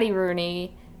 and Daddy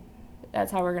Rooney,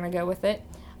 that's how we're going to go with it,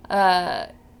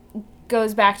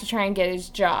 goes back to try and get his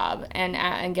job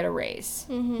and get a raise.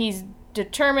 He's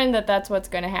determined that that's what's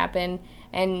going to happen,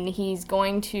 and he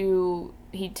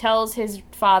tells his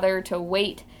father to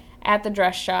wait at the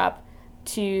dress shop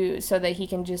so that he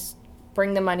can just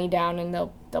bring the money down and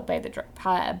they'll buy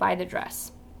the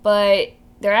dress. But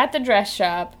they're at the dress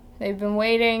shop. They've been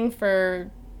waiting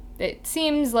for, it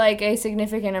seems like, a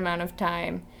significant amount of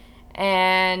time.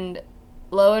 And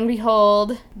lo and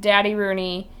behold, Daddy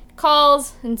Rooney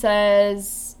calls and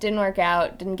says, didn't work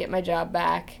out, didn't get my job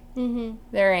back.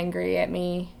 They're angry at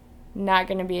me. Not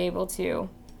going to be able to.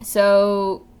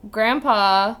 So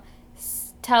Grandpa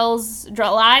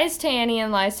lies to Annie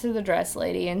and lies to the dress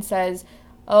lady and says,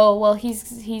 oh, well,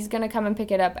 he's going to come and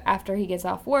pick it up after he gets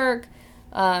off work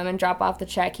and drop off the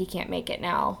check. He can't make it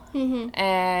now.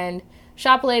 And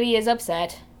shop lady is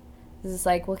upset. It's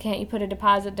like, well, can't you put a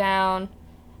deposit down?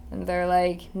 And they're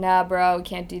like, nah, bro, we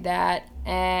can't do that.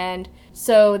 And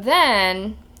so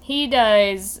then he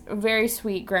does a very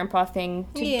sweet grandpa thing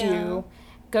to do.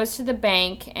 Goes to the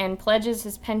bank and pledges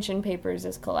his pension papers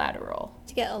as collateral.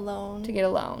 To get a loan. To get a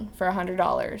loan for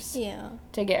 $100. Yeah.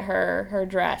 To get her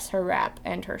dress, her wrap,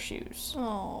 and her shoes.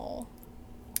 Oh.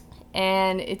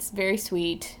 And it's very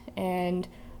sweet, and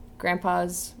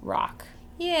Grandpa's rock.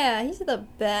 Yeah, he's the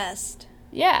best.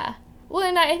 Yeah. Well,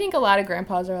 and I think a lot of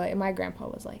grandpas are like, my grandpa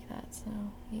was like that, so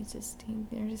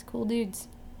they're just cool dudes.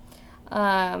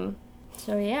 So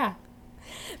yeah.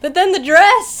 But then the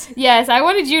dress! Yes, I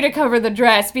wanted you to cover the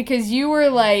dress because you were,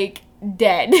 like,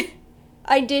 dead.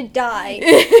 I did die.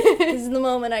 This is the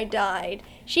moment I died.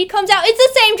 She comes out, it's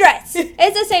the same dress!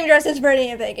 It's the same dress as Pretty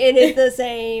in Pink. It is the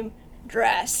same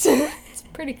dress. It's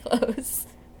pretty close.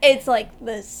 It's, like,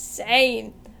 the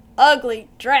same ugly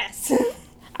dress. I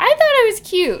thought it was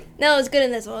cute. No, it was good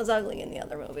in this one. It was ugly in the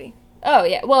other movie. Oh,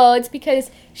 yeah. Well, it's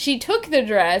because she took the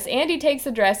dress, Andy takes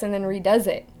the dress, and then redoes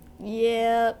it.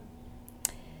 Yep.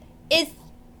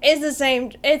 It's the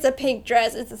same. It's a pink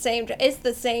dress. It's the same. It's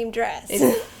the same dress.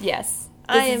 Yes.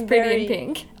 I am Pretty in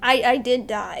Pink. I did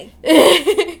die.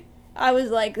 I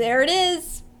was like, there it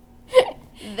is.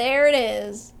 There it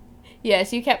is.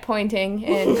 Yes, you kept pointing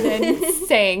and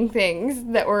saying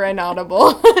things that were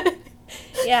inaudible.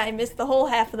 Yeah, I missed the whole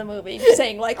half of the movie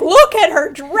saying, like, look at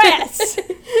her dress.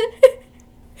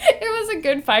 It was a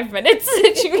good 5 minutes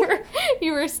that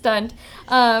you were stunned.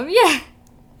 Yeah.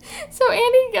 So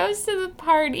Annie goes to the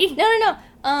party. No.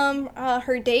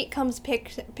 Her date comes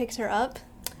picks her up.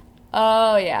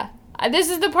 Oh, yeah. This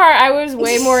is the part I was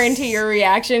way more into your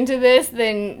reaction to this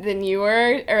than you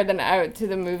were, or than to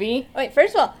the movie. Wait,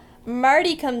 first of all,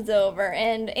 Marty comes over,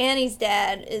 and Annie's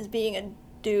dad is being a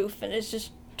doof, and is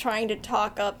just trying to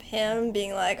talk up him,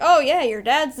 being like, oh, yeah, your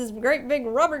dad's this great big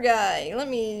rubber guy. Let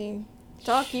me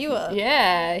talk you up.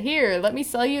 Yeah, here, let me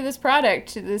sell you this product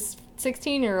to this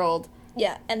 16-year-old.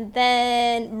 Yeah, and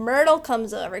then Myrtle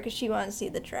comes over because she wants to see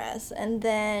the dress. And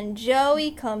then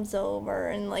Joey comes over,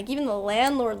 and, like, even the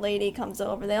landlord lady comes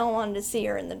over. They all wanted to see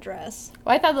her in the dress.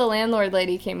 Well, I thought the landlord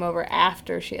lady came over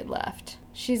after she had left.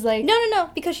 She's like... No,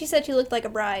 because she said she looked like a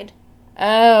bride.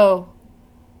 Oh.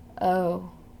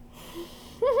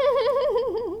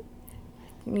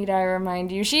 Need I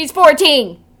remind you, she's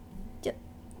 14! Yep.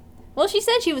 Well, she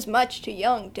said she was much too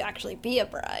young to actually be a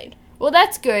bride. Well,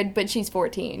 that's good, but she's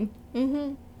 14.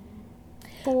 Mm-hmm.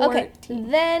 14. Okay,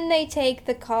 then they take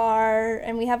the car,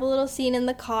 and we have a little scene in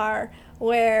the car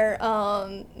where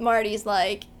Marty's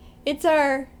like, it's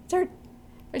our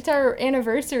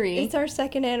anniversary. It's our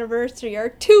second anniversary, our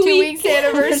 2 weeks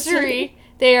anniversary.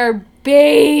 They are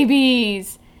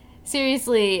babies.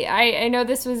 Seriously, I know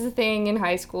this was a thing in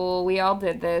high school. We all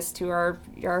did this to our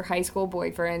high school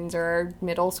boyfriends or our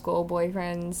middle school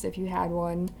boyfriends, if you had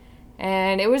one.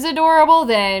 And it was adorable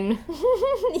then.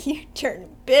 You turned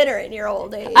bitter in your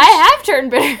old age. I have turned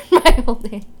bitter in my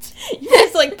old age. You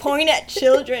just, like, point at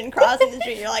children crossing the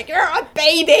street. You're like, you're a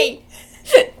baby.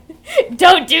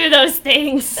 Don't do those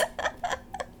things.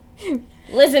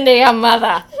 Listen to your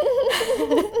mother.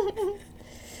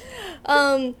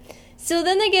 So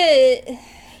then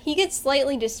he gets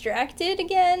slightly distracted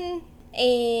again,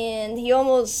 and he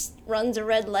almost runs a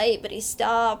red light, but he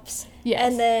stops. Yes.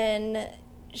 And then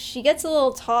she gets a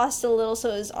little tossed so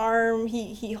his arm,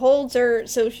 he holds her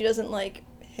so she doesn't, like,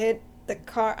 hit the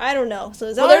car. I don't know.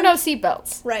 So there are no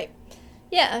seatbelts. Right.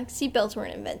 Yeah, seatbelts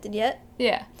weren't invented yet.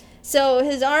 Yeah. So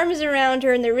his arm is around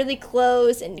her, and they're really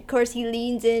close, and of course he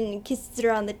leans in and kisses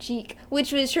her on the cheek,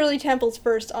 which was Shirley Temple's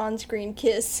first on-screen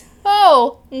kiss.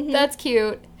 Oh, That's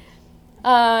cute.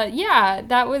 Yeah,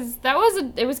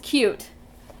 it was cute.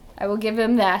 I will give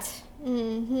him that.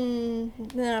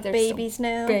 They're babies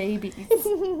now. Babies.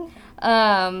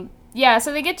 Yeah,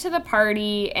 so they get to the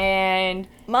party, and...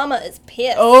 Mama is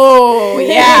pissed. Oh,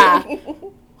 yeah.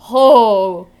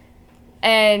 Oh.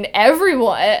 And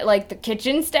everyone, like, the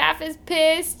kitchen staff is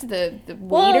pissed, the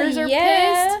waiters are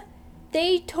pissed.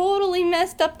 They totally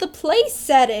messed up the place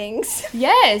settings.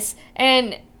 Yes,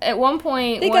 and at one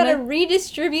point... They gotta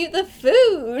redistribute the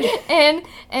food. And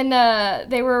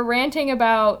they were ranting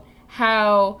about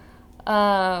how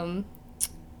the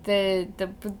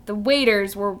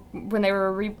waiters were, when they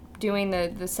were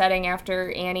redoing the setting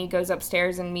after Annie goes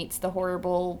upstairs and meets the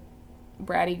horrible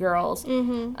bratty girls,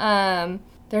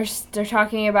 they're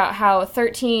talking about how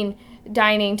 13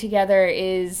 dining together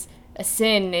is a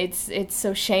sin. It's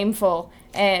so shameful.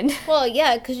 And well,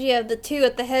 yeah, because you have the two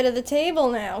at the head of the table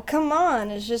now. Come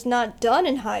on, it's just not done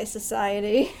in high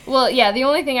society. Well, yeah, the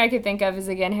only thing I could think of is,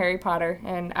 again, Harry Potter.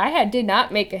 And I did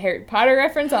not make a Harry Potter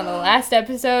reference on the last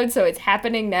episode, so it's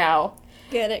happening now.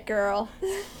 Get it, girl.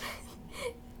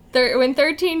 When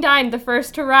 13 died, the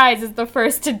first to rise is the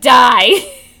first to die.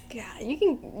 God,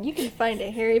 you can find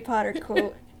a Harry Potter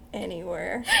quote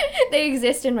anywhere. They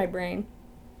exist in my brain.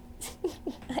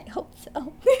 I hope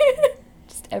so.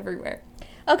 Just everywhere.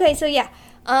 Okay, so yeah.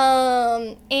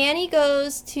 Annie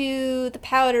goes to the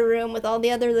powder room with all the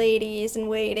other ladies and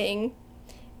waiting.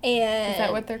 And Is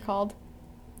that what they're called?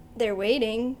 They're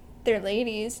waiting. They're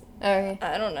ladies. Okay.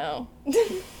 I don't know.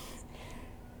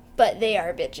 But they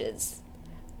are bitches.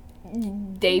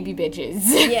 They be bitches.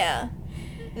 Yeah.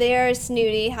 They are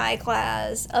snooty, high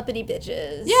class, uppity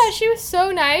bitches. Yeah, she was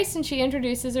so nice, and she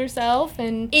introduces herself,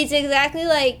 and... It's exactly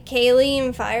like Kaylee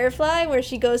in Firefly, where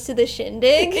she goes to the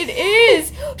shindig. It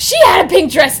is! She had a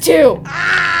pink dress, too!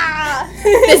 Ah!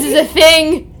 This is a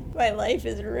thing! My life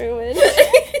is ruined.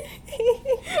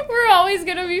 We're always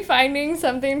gonna be finding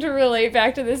something to relate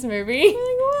back to this movie. Like,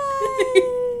 what?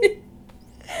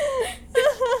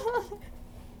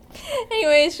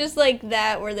 Anyway, it's just like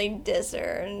that where they diss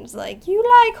her, and it's like, you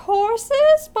like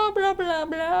horses? Blah, blah, blah,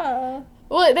 blah.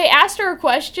 Well, they asked her a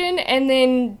question and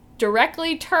then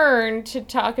directly turned to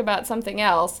talk about something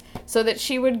else so that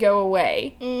she would go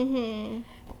away. Mm-hmm.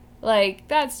 Like,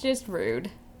 that's just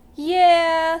rude.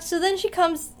 Yeah, so then she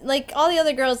comes, like, all the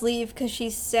other girls leave because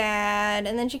she's sad,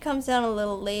 and then she comes down a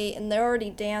little late, and they're already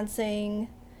dancing.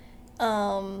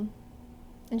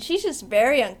 And she's just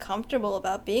very uncomfortable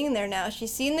about being there now.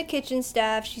 She's seen the kitchen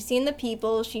staff, she's seen the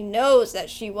people, she knows that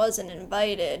she wasn't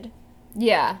invited.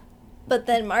 Yeah. But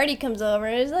then Marty comes over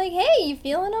and is like, hey, you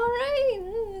feeling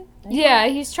alright? Yeah,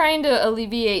 he's trying to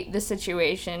alleviate the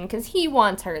situation because he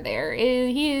wants her there.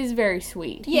 He is very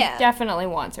sweet. Yeah. He definitely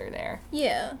wants her there.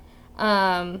 Yeah.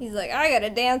 He's like, I gotta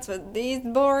dance with these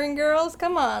boring girls.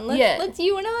 Come on, let's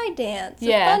you and I dance. A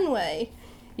fun way.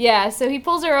 Yeah, so he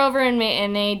pulls her over and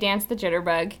they dance the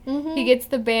jitterbug. Mm-hmm. He gets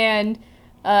the band.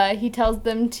 He tells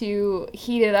them to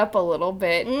heat it up a little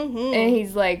bit. Mm-hmm. And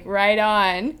he's like, right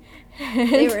on.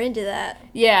 They were into that.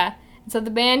 Yeah. So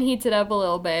the band heats it up a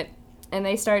little bit. And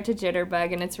they start to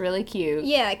jitterbug, and it's really cute.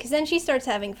 Yeah, because then she starts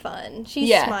having fun.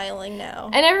 She's smiling now.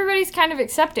 And everybody's kind of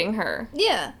accepting her.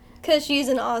 Yeah, because she's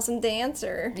an awesome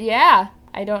dancer. Yeah.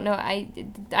 I don't know.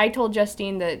 I told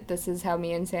Justine that this is how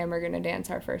me and Sam are going to dance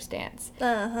our first dance.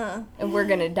 Uh-huh. And we're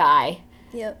going to die.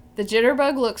 Yep. The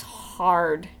jitterbug looks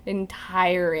hard and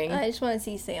tiring. I just want to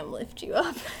see Sam lift you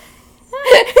up.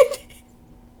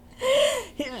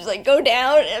 He's just like, go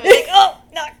down, and be like, oh,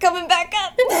 not coming back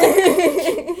up.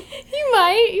 You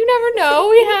might. You never know.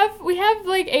 We have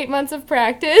like 8 months of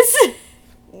practice.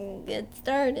 Get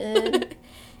started.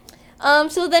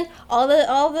 So then all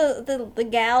the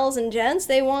gals and gents,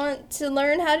 they want to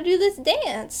learn how to do this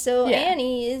dance. So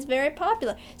Annie is very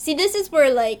popular. See, this is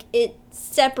where, like, it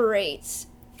separates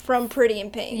from Pretty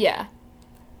in Pink. Yeah.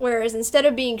 Whereas instead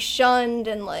of being shunned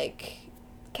and, like,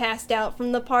 cast out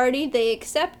from the party, they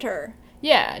accept her.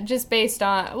 Yeah, just based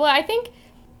on... Well, I think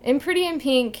in Pretty in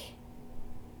Pink...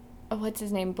 Oh, what's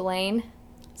his name? Blaine?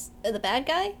 The bad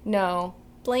guy? No.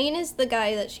 Blaine is the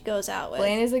guy that she goes out with.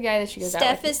 Blaine is the guy that she goes out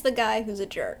with. Steph is the guy who's a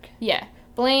jerk. Yeah.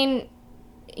 Blaine,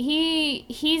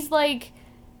 he's like...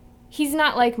 He's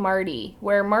not like Marty,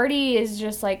 where Marty is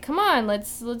just like, come on,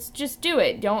 let's just do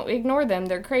it. Don't ignore them.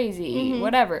 They're crazy. Mm-hmm.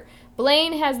 Whatever.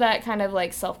 Blaine has that kind of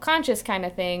like self-conscious kind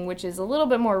of thing, which is a little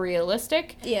bit more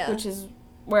realistic. Yeah. Which is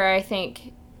where I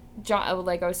think, John,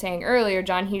 like I was saying earlier,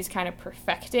 John Hughes kind of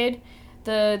perfected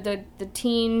the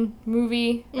teen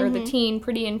movie, or the teen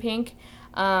Pretty in Pink.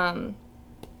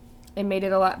 It made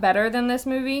it a lot better than this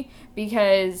movie,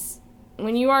 because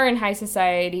when you are in high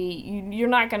society, you're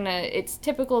not gonna, it's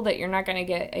typical that you're not gonna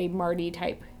get a Marty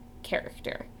type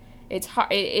character. It's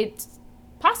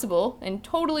possible and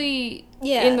totally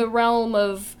in the realm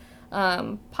of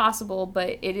possible,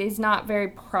 but it is not very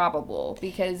probable,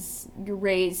 because you're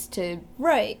raised to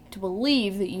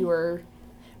believe that you are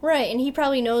right, and he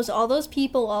probably knows all those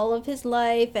people all of his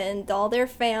life and all their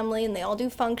family, and they all do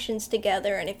functions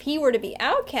together, and if he were to be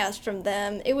outcast from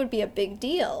them, it would be a big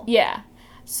deal. Yeah.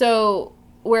 So,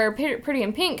 where Pretty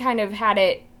in Pink kind of had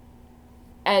it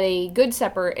at a good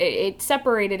it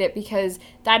separated it because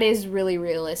that is really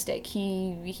realistic.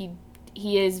 He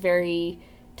is very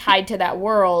tied to that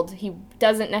world. He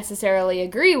doesn't necessarily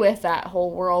agree with that whole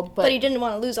world, but he didn't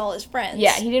want to lose all his friends.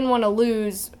 Yeah, he didn't want to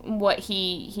lose what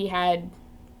he had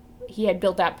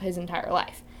built up his entire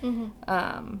life.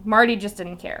 Mm-hmm. Marty just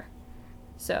didn't care.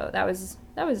 So that was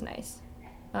nice.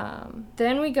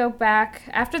 Then we go back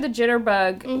after the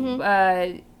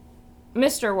jitterbug.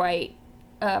 Mr. White,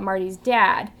 Marty's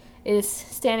dad, is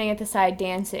standing at the side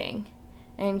dancing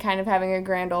and kind of having a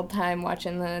grand old time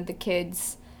watching the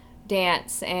kids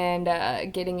dance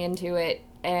and getting into it,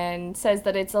 and says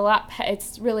that it's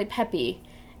it's really peppy.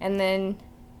 And then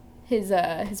his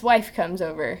wife comes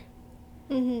over.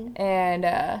 Mm-hmm.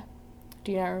 And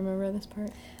do you not remember this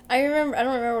part? I don't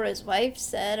remember what his wife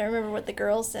said. I remember what the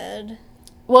girl said.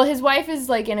 Well, his wife is,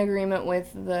 like, in agreement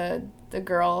with the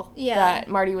girl that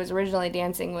Marty was originally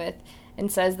dancing with,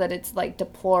 and says that it's, like,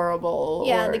 deplorable.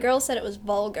 Yeah, the girl said it was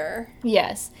vulgar.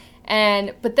 Yes.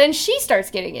 But then she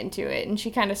starts getting into it, and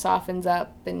she kind of softens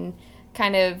up and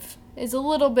kind of is a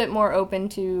little bit more open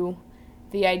to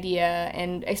the idea,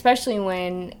 and especially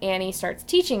when Annie starts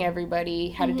teaching everybody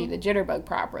how to do the jitterbug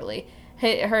properly.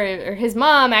 His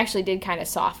mom actually did kind of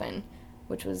soften,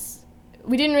 which was...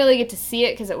 We didn't really get to see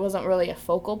it because it wasn't really a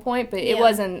focal point, but it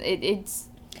wasn't... It's...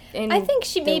 I think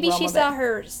maybe she saw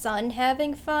her son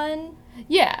having fun.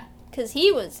 Yeah. Because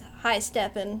he was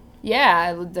high-stepping.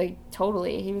 Yeah, like,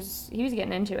 totally. He was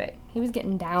getting into it. He was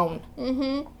getting down.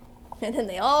 Mm-hmm. And then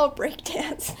they all break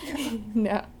dance.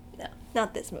 No. No,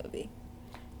 not this movie.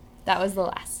 That was the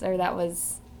last, or that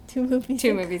was... Two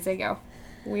movies ago.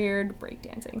 Weird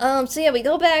breakdancing. So yeah, we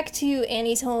go back to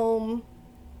Annie's home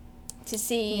to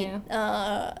see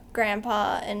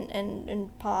Grandpa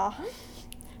and Pa.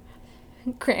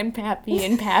 Grandpappy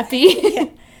and Pappy. Yeah,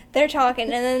 they're talking,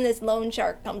 and then this loan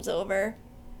shark comes over.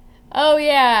 Oh,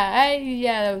 yeah.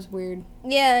 That was weird.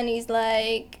 Yeah, and he's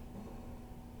like,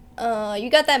 you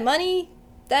got that money?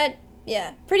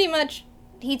 Pretty much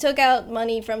he took out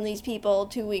money from these people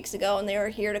 2 weeks ago, and they were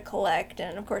here to collect,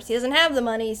 and of course he doesn't have the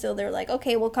money, so they're like,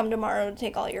 okay, we'll come tomorrow to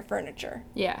take all your furniture.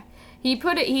 Yeah. He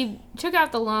took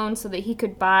out the loan so that he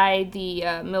could buy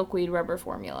the milkweed rubber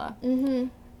formula. Mm-hmm.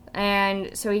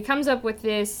 And so he comes up with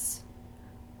this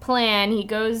plan. He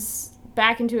goes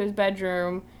back into his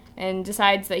bedroom and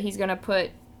decides that he's going to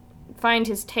find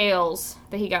his tails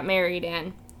that he got married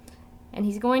in. And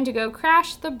he's going to go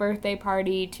crash the birthday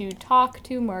party to talk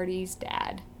to Marty's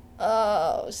dad.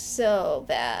 Oh, so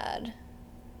bad.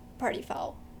 Party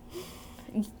foul.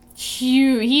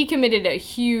 He committed a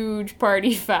huge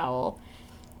party foul.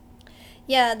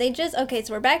 Yeah, so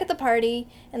we're back at the party,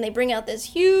 and they bring out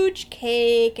this huge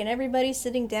cake, and everybody's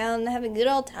sitting down and having a good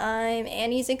old time.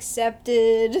 Annie's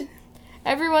accepted.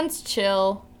 Everyone's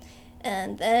chill.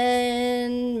 And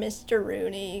then Mr.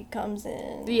 Rooney comes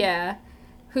in. Yeah.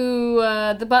 Who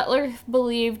the butler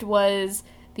believed was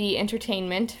the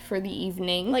entertainment for the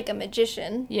evening. Like a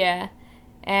magician. Yeah.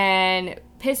 And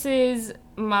pisses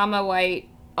Mama White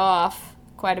off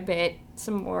quite a bit.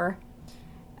 Some more.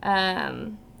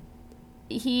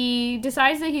 He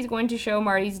decides that he's going to show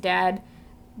Marty's dad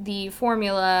the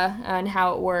formula and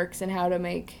how it works and how to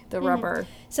make the rubber.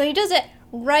 So he does it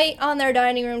right on their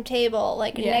dining room table,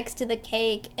 next to the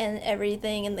cake and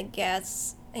everything and the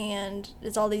guests. And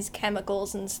it's all these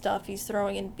chemicals and stuff he's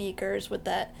throwing in beakers with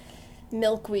that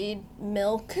milkweed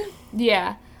milk.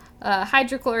 Yeah.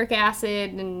 Hydrochloric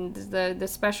acid and the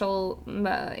special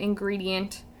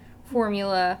ingredient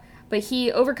formula. But he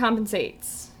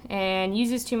overcompensates and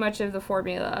uses too much of the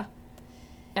formula.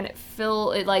 And it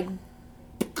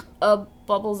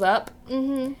bubbles up.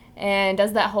 Mm-hmm. And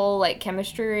does that whole,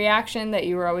 chemistry reaction that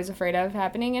you were always afraid of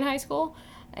happening in high school.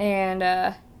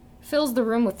 And fills the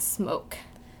room with smoke.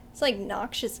 It's like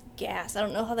noxious gas. I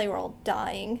don't know how they were all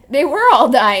dying. They were all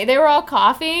dying. They were all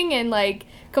coughing and,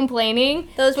 complaining.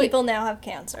 Those people now have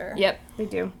cancer. Yep, they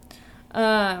do.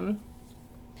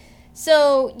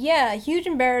 So, yeah, huge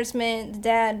embarrassment. The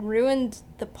dad ruined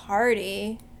the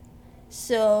party.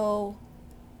 So,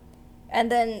 and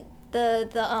then the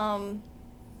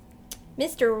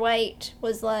Mr. White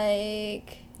was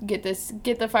like... Get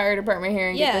the fire department here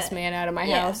and get this man out of my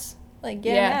house. Get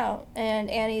him out. And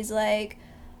Annie's like...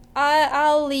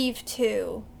 I'll leave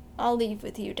too. I'll leave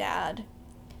with you, Dad.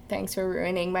 Thanks for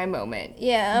ruining my moment.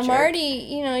 Yeah, Marty,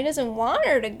 he doesn't want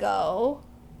her to go.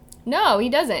 No, he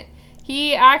doesn't.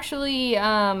 He actually,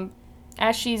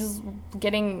 as she's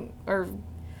heading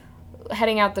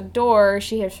out the door,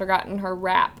 she had forgotten her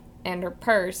wrap and her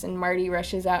purse, and Marty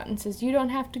rushes out and says, "You don't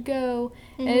have to go."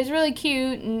 Mm-hmm. And it's really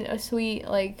cute and a sweet,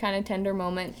 kind of tender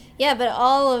moment. Yeah, but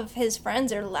all of his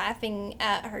friends are laughing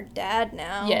at her dad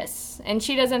now. Yes, and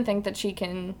she doesn't think that she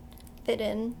can... fit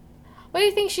in. Well,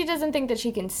 you think she doesn't think that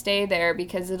she can stay there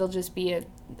because it'll just be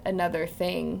another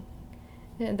thing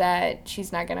that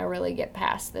she's not going to really get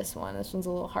past this one. This one's a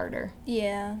little harder.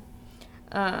 Yeah.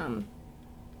 Then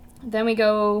we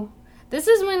go... This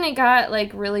is when it got,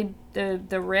 really...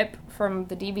 The rip from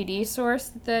the DVD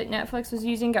source that Netflix was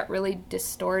using got really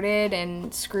distorted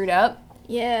and screwed up.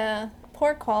 Yeah.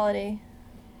 Poor quality.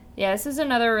 Yeah, this is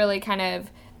another really kind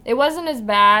of... It wasn't as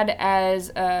bad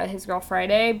as His Girl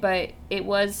Friday, but it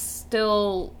was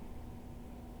still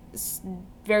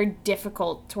very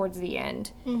difficult towards the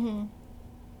end. Mm-hmm.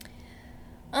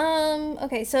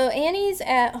 Okay, so Annie's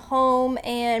at home,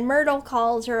 and Myrtle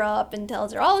calls her up and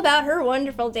tells her all about her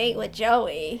wonderful date with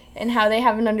Joey. And how they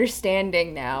have an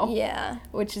understanding now. Yeah.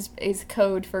 Which is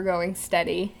code for going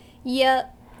steady.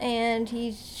 Yep, and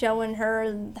he's showing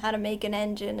her how to make an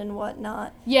engine and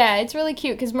whatnot. Yeah, it's really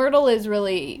cute, because Myrtle is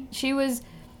really...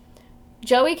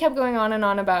 Joey kept going on and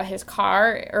on about his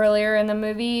car earlier in the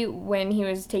movie when he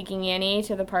was taking Annie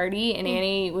to the party, and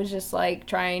Annie was just, like,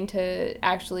 trying to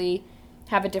actually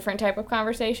have a different type of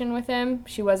conversation with him.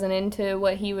 She wasn't into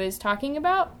what he was talking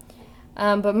about.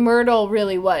 But Myrtle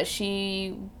really was.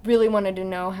 She really wanted to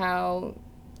know how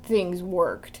things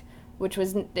worked,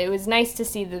 it was nice to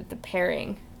see the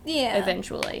pairing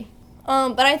eventually.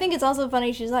 But I think it's also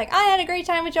funny, she's like, I had a great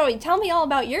time with Joey. Tell me all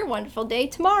about your wonderful day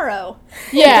tomorrow.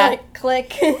 Yeah. Like,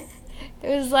 click. It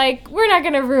was like, we're not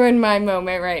going to ruin my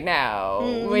moment right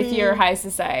now with your high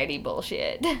society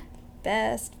bullshit.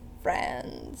 Best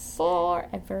friends.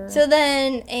 Forever. So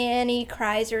then Annie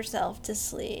cries herself to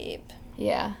sleep.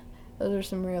 Yeah. Those were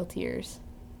some real tears.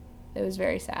 It was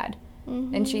very sad.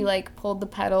 Mm-hmm. And she, like, pulled the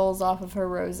petals off of her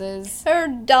roses. Her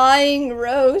dying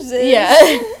roses. Yeah.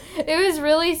 It was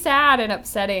really sad and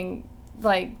upsetting.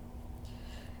 Like,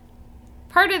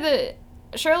 part of the...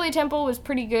 Shirley Temple was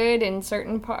pretty good in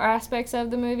certain aspects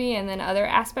of the movie, and then other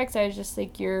aspects I was just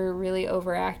like, you're really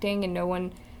overacting, and no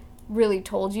one really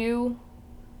told you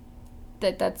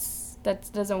that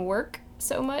doesn't work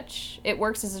so much. It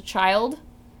works as a child,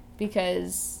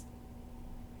 because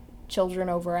children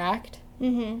overact.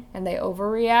 Mm-hmm. And they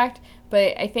overreact,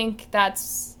 but I think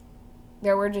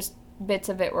there were just bits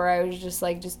of it where I was just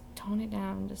like, just tone it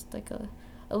down, just like a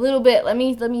little bit. Let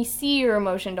me see your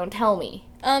emotion. Don't tell me.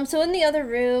 So in the other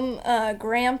room,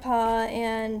 Grandpa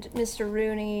and Mr.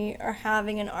 Rooney are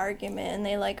having an argument, and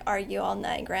they, like, argue all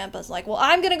night. And Grandpa's like, well,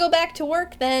 I'm gonna go back to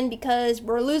work then, because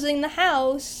we're losing the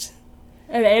house.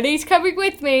 And Annie's coming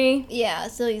with me. Yeah,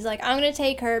 so he's like, I'm gonna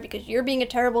take her because you're being a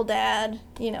terrible dad.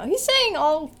 You know, he's saying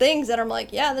all things that I'm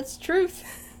like, yeah, that's truth.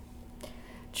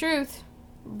 Truth.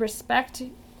 Respect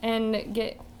and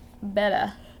get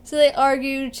better. So they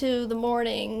argue to the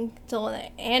morning till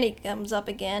when Annie comes up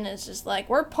again, and it's just like,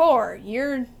 we're poor.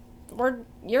 You're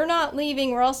not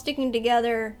leaving. We're all sticking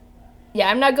together. Yeah,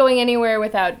 I'm not going anywhere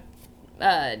without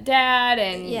Dad,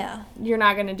 and yeah, you're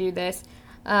not gonna do this.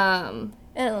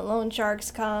 And the loan sharks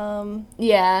come.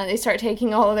 Yeah, they start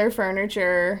taking all of their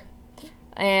furniture.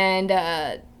 And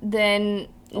then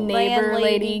the neighbor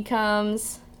lady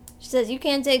comes. She says, you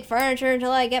can't take furniture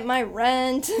until I get my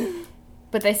rent.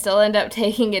 But they still end up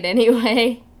taking it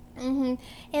anyway. Mm-hmm.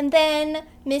 And then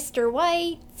Mr.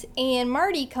 White and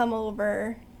Marty come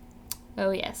over.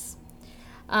 Oh, yes.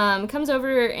 Comes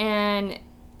over, and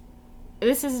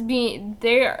this is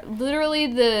they're literally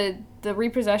the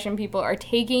repossession people are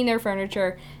taking their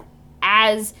furniture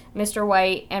as Mr.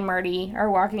 White and Marty are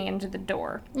walking into the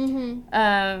door.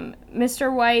 Mm-hmm.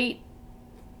 Mr. White,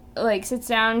 like, sits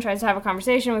down, tries to have a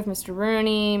conversation with Mr.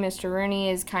 Rooney. Mr. Rooney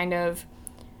is kind of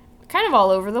all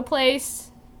over the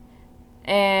place,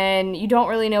 and you don't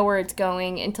really know where it's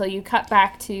going until you cut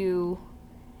back to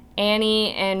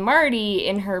Annie and Marty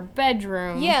in her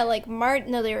bedroom. Yeah, like,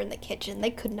 no, they were in the kitchen.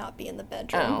 They could not be in the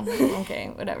bedroom. Oh,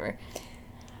 okay, whatever.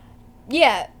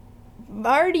 Yeah,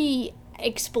 Marty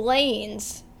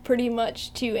explains pretty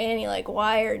much to Annie, like,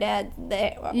 why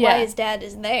his dad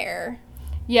is there.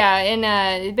 Yeah,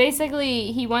 and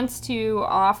basically he wants to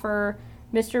offer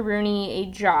Mr. Rooney a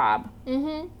job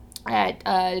at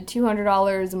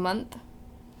 $200 a month.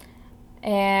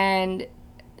 And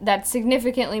that's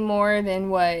significantly more than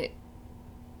what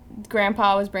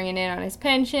Grandpa was bringing in on his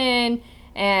pension,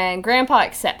 and Grandpa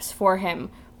accepts for him.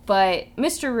 But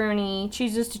Mr. Rooney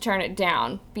chooses to turn it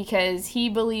down because he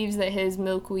believes that his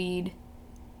milkweed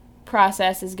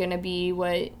process is going to be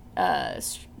what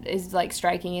is, like,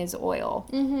 striking his oil.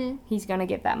 Mm-hmm. He's going to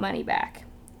get that money back.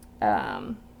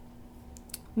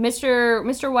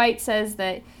 Mr. White says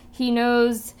that he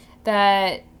knows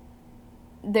that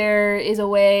there is a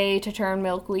way to turn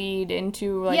milkweed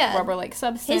into, like, rubber-like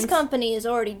substance. His company is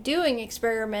already doing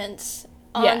experiments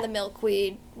on the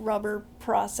milkweed rubber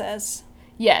process.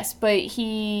 Yes, but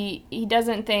he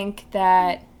doesn't think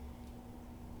that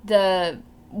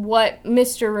what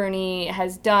Mr. Rooney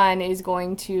has done is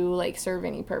going to, like, serve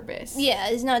any purpose. Yeah,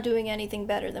 he's not doing anything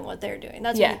better than what they're doing.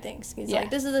 That's what he thinks. He's like,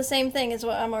 this is the same thing as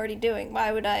what I'm already doing.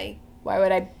 Why would I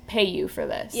pay you for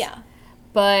this? Yeah.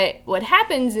 But what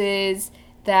happens is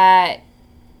that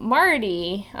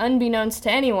Marty, unbeknownst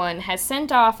to anyone, has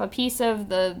sent off a piece of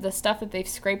the stuff that they've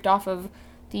scraped off of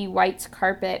the White's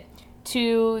carpet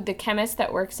to the chemist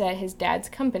that works at his dad's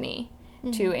company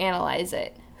to analyze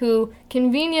it, who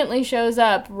conveniently shows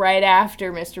up right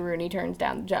after Mr. Rooney turns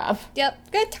down the job.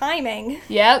 Yep, good timing.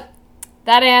 Yep.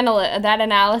 That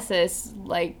analysis,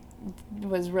 like,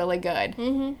 was really good.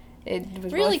 Mm-hmm. It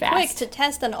was really fast. Quick to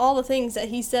test on all the things that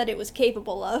he said it was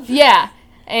capable of. Yeah.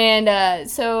 And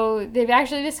so they've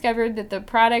actually discovered that the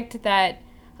product that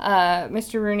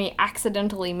Mr. Rooney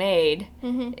accidentally made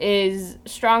is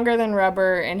stronger than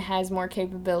rubber and has more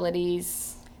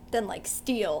capabilities than, like,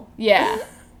 steel. Yeah.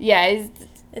 Yeah.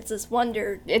 It's this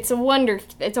wonder. It's a wonder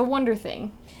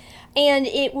thing. And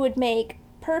it would make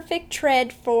perfect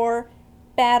tread for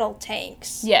battle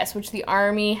tanks. Yes, which the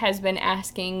Army has been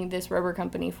asking this rubber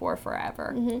company for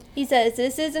forever. Mm-hmm. He says,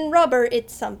 this isn't rubber,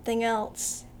 it's something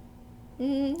else.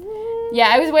 Mm-hmm. Yeah,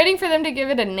 I was waiting for them to give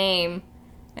it a name,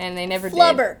 and they never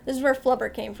Flubber. did. This is where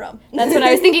Flubber came from. That's what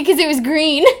I was thinking, because it was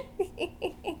green.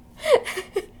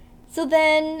 So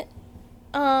then,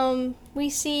 we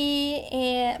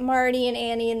see Marty and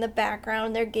Annie in the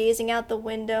background. They're gazing out the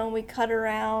window, and we cut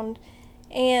around,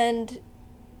 and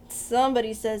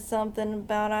somebody says something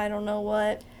about I don't know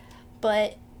what,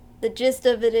 but the gist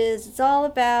of it is it's all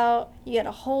about you gotta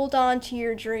hold on to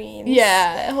your dreams.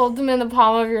 Yeah, hold them in the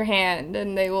palm of your hand,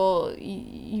 and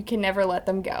you can never let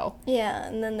them go. Yeah,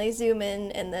 and then they zoom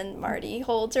in, and then Marty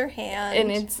holds her hand.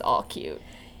 And it's all cute.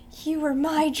 You were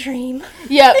my dream.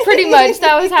 Yeah, pretty much.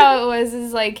 That was how it was.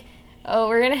 Is like, oh,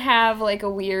 we're gonna have, like,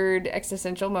 a weird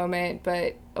existential moment,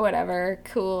 but whatever.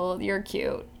 Cool, you're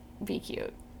cute. Be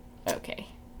cute. Okay.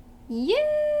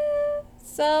 Yeah.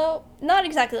 So, not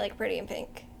exactly like Pretty in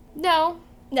Pink. No.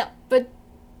 No. But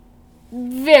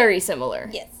very similar.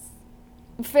 Yes.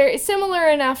 Very similar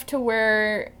enough to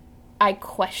where I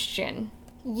question.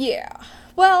 Yeah.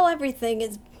 Well,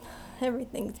 everything's...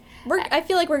 I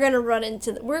feel like we're going to run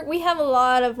into... we have a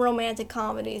lot of romantic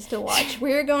comedies to watch.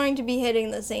 We're going to be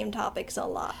hitting the same topics a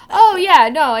lot. Oh, yeah.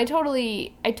 No, I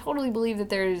totally believe that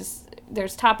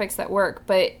there's topics that work,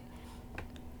 but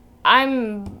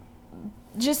I'm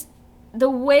just... The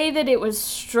way that it was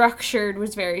structured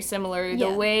was very similar. Yeah.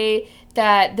 The way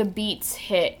that the beats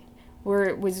hit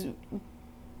was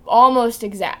almost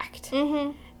exact.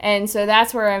 Mm-hmm. And so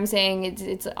that's where I'm saying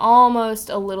it's almost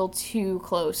a little too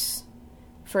close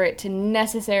for it to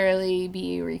necessarily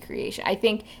be a recreation. I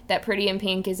think that Pretty in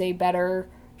Pink is a better,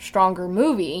 stronger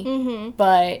movie,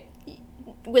 but...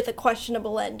 With a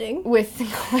questionable ending.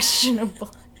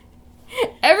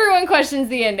 Everyone questions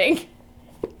the ending.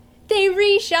 They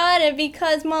reshot it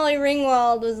because Molly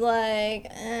Ringwald was like,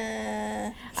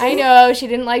 I know, she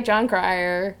didn't like John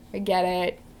Cryer. I get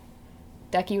it.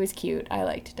 Ducky was cute. I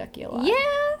liked Ducky a lot.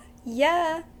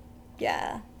 Yeah.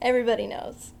 Everybody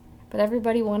knows. But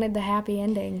everybody wanted the happy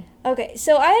ending. Okay,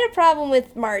 so I had a problem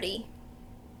with Marty.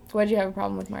 Why'd you have a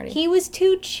problem with Marty? He was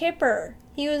too chipper.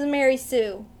 He was a Mary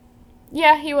Sue.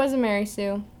 Yeah, he was a Mary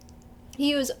Sue.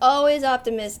 He was always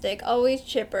optimistic, always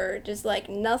chipper, just like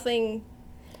nothing...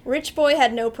 Rich boy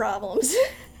had no problems.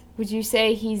 Would you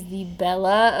say he's the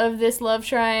Bella of this love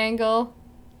triangle?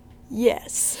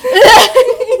 Yes.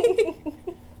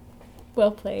 Well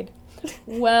played.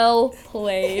 Well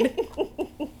played.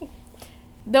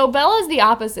 Though Bella's the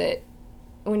opposite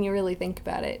when you really think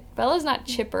about it. Bella's not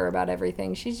chipper about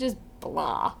everything. She's just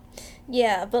blah.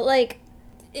 Yeah, but, like,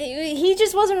 he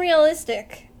just wasn't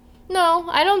realistic. No,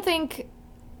 I don't think...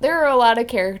 There are a lot of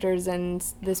characters in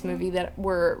this movie that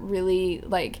were really,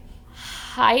 like,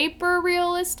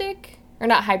 hyper-realistic. Or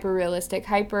not hyper-realistic,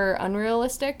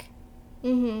 hyper-unrealistic.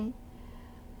 Mm-hmm.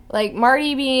 Like,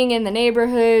 Marty being in the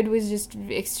neighborhood was just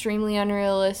extremely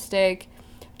unrealistic.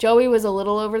 Joey was a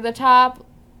little over the top.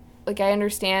 Like, I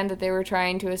understand that they were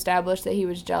trying to establish that he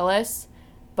was jealous.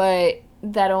 But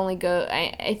that only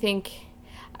I think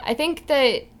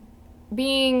that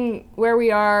being where we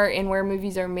are and where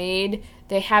movies are made...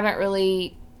 They haven't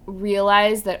really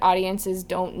realized that audiences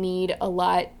don't need a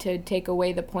lot to take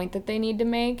away the point that they need to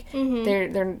make.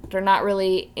 Mm-hmm. They're not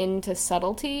really into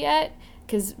subtlety yet,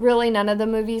 because really none of the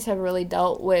movies have really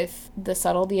dealt with the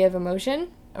subtlety of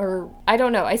emotion. Or, I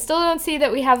don't know. I still don't see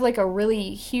that we have, like, a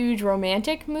really huge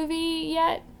romantic movie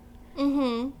yet.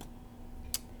 Mm-hmm.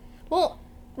 Well,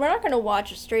 we're not going to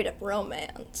watch a straight-up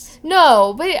romance.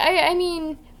 No, but I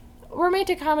mean...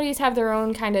 Romantic comedies have their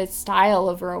own kind of style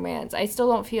of romance. I still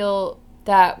don't feel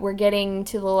that we're getting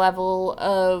to the level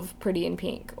of Pretty in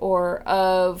Pink or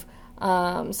of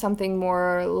something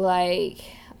more like...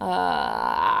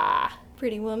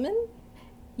 Pretty Woman?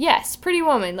 Yes, Pretty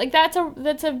Woman. Like, that's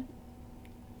a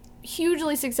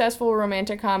hugely successful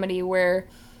romantic comedy where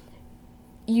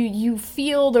you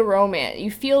feel the romance.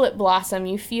 You feel it blossom.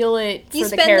 You feel it for the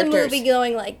characters. You spend the movie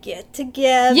going, like, get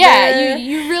together. Yeah,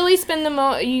 you really spend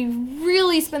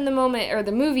the moment, or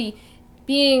the movie,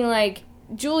 being like,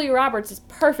 Julia Roberts is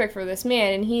perfect for this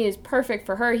man, and he is perfect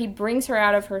for her. He brings her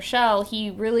out of her shell. He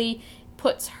really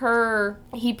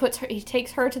he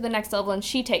takes her to the next level, and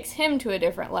she takes him to a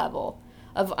different level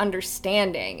of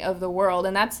understanding of the world.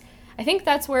 And I think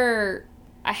that's where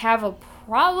I have a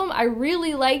problem. I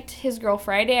really liked His Girl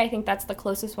Friday. I think that's the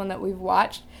closest one that we've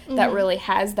watched that really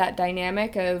has that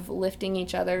dynamic of lifting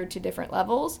each other to different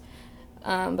levels.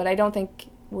 But I don't think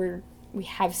we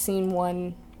have seen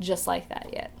one just like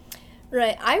that yet.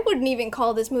 Right. I wouldn't even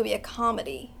call this movie a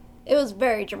comedy. It was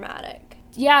very dramatic.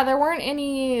 Yeah, there weren't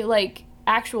any, like,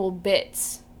 actual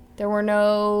bits. There were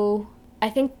no... I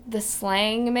think the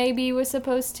slang maybe was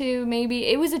supposed to,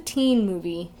 it was a teen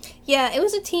movie. Yeah, it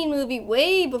was a teen movie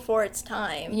way before its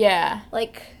time. Yeah.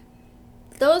 Like,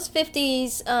 those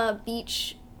 50s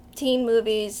beach teen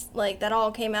movies, like, that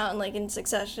all came out in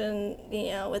succession,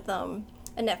 with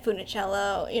Annette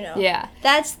Funicello, Yeah.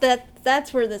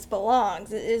 That's where this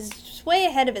belongs. It is just way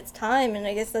ahead of its time, and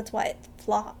I guess that's why it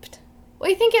flopped. Well,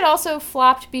 I think it also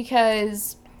flopped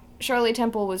because Shirley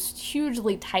Temple was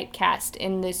hugely typecast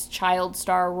in this child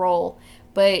star role,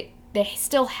 but they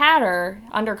still had her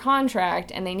under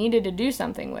contract, and they needed to do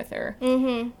something with her.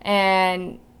 Mm-hmm.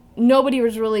 And nobody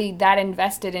was really that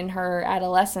invested in her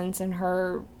adolescence and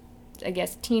her, I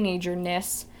guess,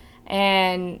 teenager-ness,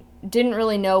 and didn't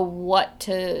really know what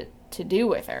to do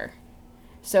with her.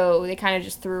 So they kind of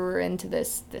just threw her into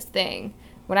this thing.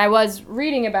 When I was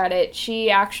reading about it,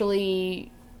 she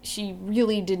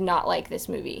really did not like this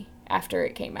movie after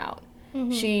it came out.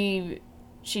 Mm-hmm.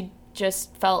 She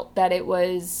just felt that it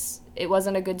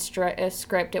wasn't a good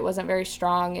script. It wasn't very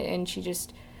strong, and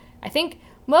I think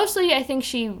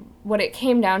what it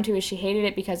came down to is she hated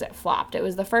it because it flopped. It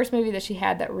was the first movie that she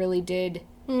had that really did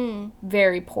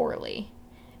very poorly.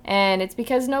 And it's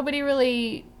because nobody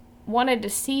really wanted to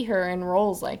see her in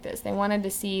roles like this. They wanted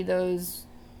to see those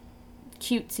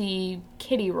cutesy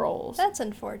kiddie roles. That's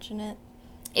unfortunate.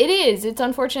 It is. It's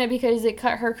unfortunate because it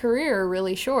cut her career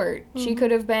really short. Mm-hmm. She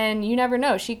could have been, you never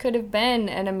know, she could have been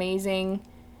an amazing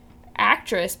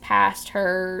actress past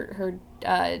her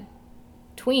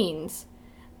tweens,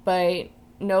 but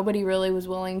nobody really was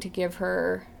willing to give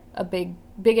her a big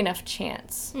enough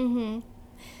chance. Mm-hmm.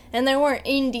 And there weren't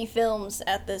indie films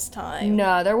at this time.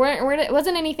 No, there weren't. It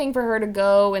wasn't anything for her to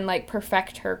go and, like,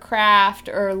 perfect her craft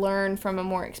or learn from a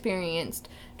more experienced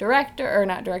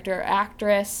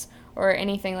actress or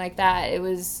anything like that. It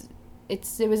was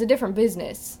a different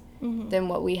business than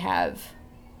what we have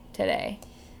today.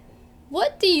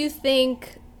 What do you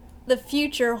think the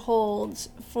future holds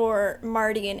for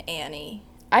Marty and Annie?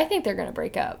 I think they're going to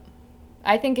break up.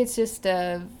 I think it's just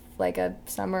a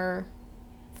summer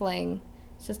fling.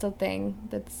 It's just a thing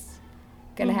that's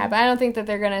going to happen. I don't think that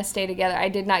they're going to stay together. I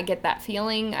did not get that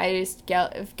feeling. I just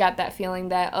got that feeling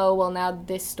that, oh, well, now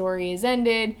this story is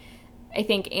ended. I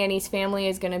think Annie's family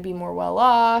is going to be more well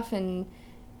off and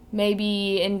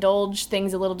maybe indulge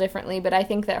things a little differently. But I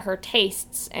think that her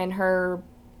tastes and her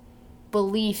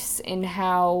beliefs in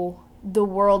how the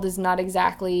world is not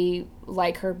exactly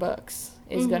like her books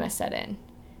is going to set in.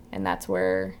 And that's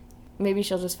where maybe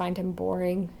she'll just find him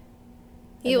boring.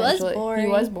 He was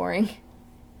boring.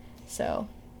 So.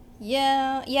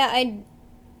 Yeah,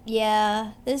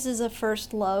 this is a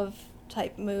first love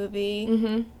type movie.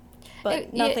 Mm-hmm.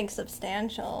 But nothing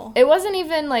substantial. It wasn't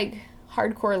even, like,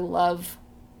 hardcore love.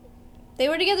 They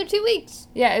were together 2 weeks.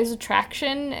 Yeah, it was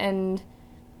attraction and...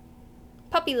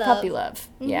 Puppy love.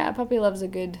 Mm-hmm. Yeah, puppy love's a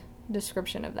good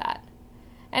description of that.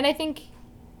 And I think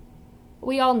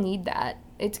we all need that.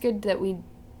 It's good that we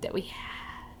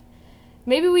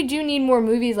maybe we do need more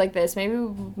movies like this.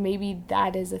 Maybe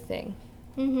that is a thing.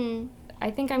 Mm-hmm.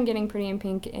 I think I'm getting Pretty in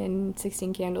Pink and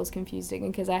 16 Candles confused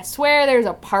again because I swear there's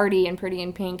a party in Pretty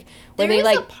in Pink where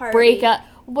they break up.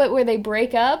 Where they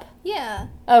break up? Yeah.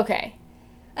 Okay.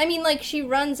 I mean, like, she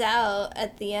runs out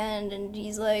at the end and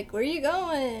he's like, "Where are you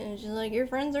going?" And she's like, "Your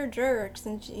friends are jerks."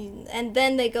 And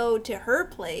then they go to her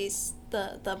place,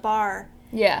 the bar.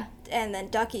 Yeah. And then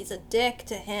Ducky's a dick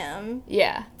to him.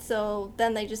 Yeah. So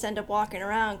then they just end up walking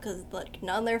around because, like,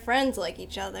 none of their friends like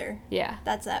each other. Yeah.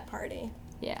 That's that party.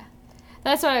 Yeah.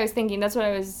 That's what I was thinking. That's what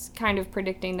I was kind of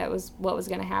predicting that was what was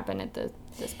going to happen at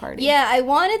this party. Yeah, I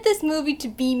wanted this movie to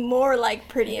be more like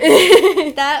Pretty in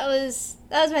Pink. That was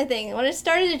my thing. When it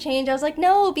started to change, I was like,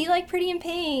 no, be like Pretty in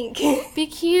Pink. Be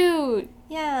cute.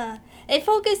 Yeah. It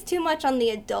focused too much on the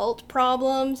adult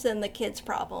problems and the kids'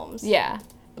 problems. Yeah.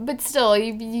 But still,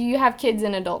 you have kids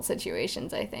in adult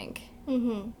situations, I think.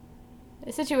 Mm-hmm.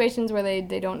 situations where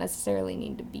they don't necessarily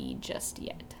need to be just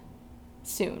yet.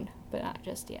 Soon, but not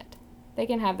just yet. They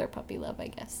can have their puppy love, I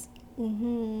guess.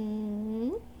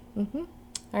 Mm-hmm. Mm-hmm.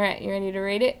 All right, you ready to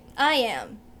rate it? I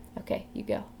am. Okay, you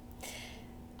go.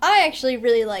 I actually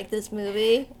really like this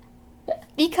movie.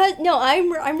 Because, no,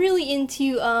 I'm really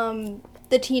into,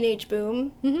 the teenage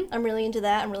boom. Mm-hmm. I'm really into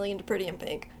that. I'm really into Pretty in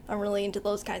Pink. I'm really into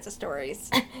those kinds of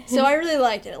stories. So I really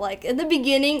liked it. Like, in the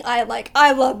beginning, I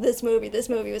love this movie. This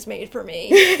movie was made for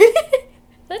me.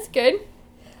 That's good.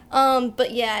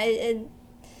 But yeah,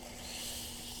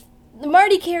 the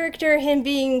Marty character, him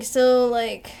being so,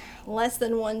 like, less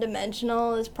than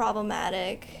one-dimensional is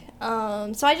problematic.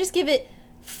 So I just give it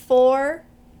 4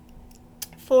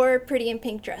 Pretty in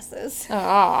Pink dresses.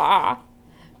 Ah.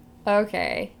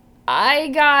 Okay. I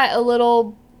got a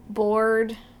little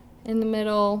bored in the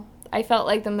middle. I felt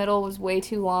like the middle was way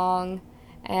too long,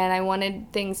 and I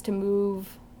wanted things to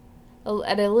move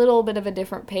at a little bit of a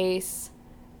different pace.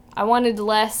 I wanted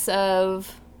less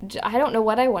of... I don't know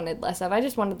what I wanted less of. I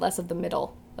just wanted less of the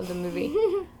middle of the movie.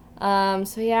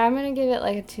 So yeah, I'm going to give it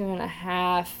like a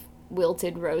 2.5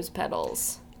 wilted rose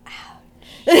petals.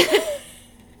 Ouch.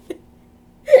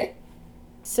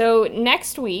 So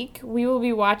next week, we will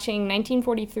be watching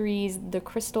 1943's The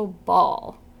Crystal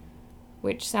Ball,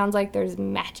 which sounds like there's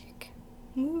magic.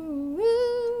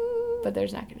 But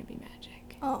there's not going to be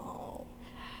magic. Oh.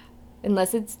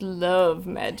 Unless it's love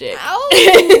magic.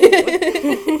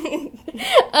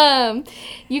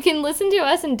 You can listen to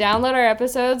us and download our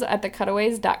episodes at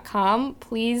thecutaways.com.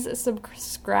 Please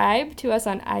subscribe to us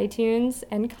on iTunes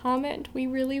and comment. We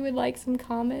really would like some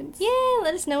comments. Yeah,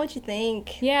 let us know what you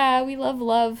think. Yeah, we love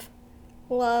love.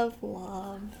 Love.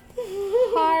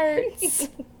 Hearts.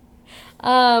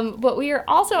 But we are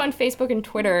also on Facebook and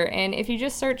Twitter, and if you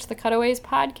just search the Cutaways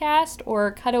Podcast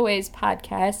or Cutaways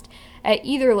Podcast at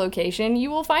either location, you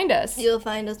will find us. You'll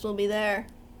find us, we'll be there.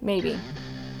 Maybe.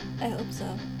 I hope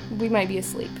so. We might be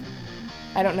asleep.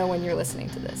 I don't know when you're listening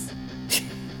to this.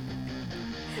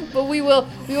 But we will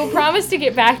promise to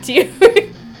get back to you.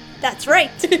 That's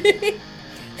right.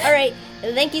 All right.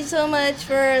 Thank you so much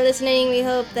for listening. We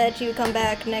hope that you come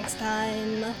back next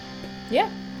time. Yeah.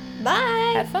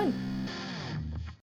 Bye. Have fun.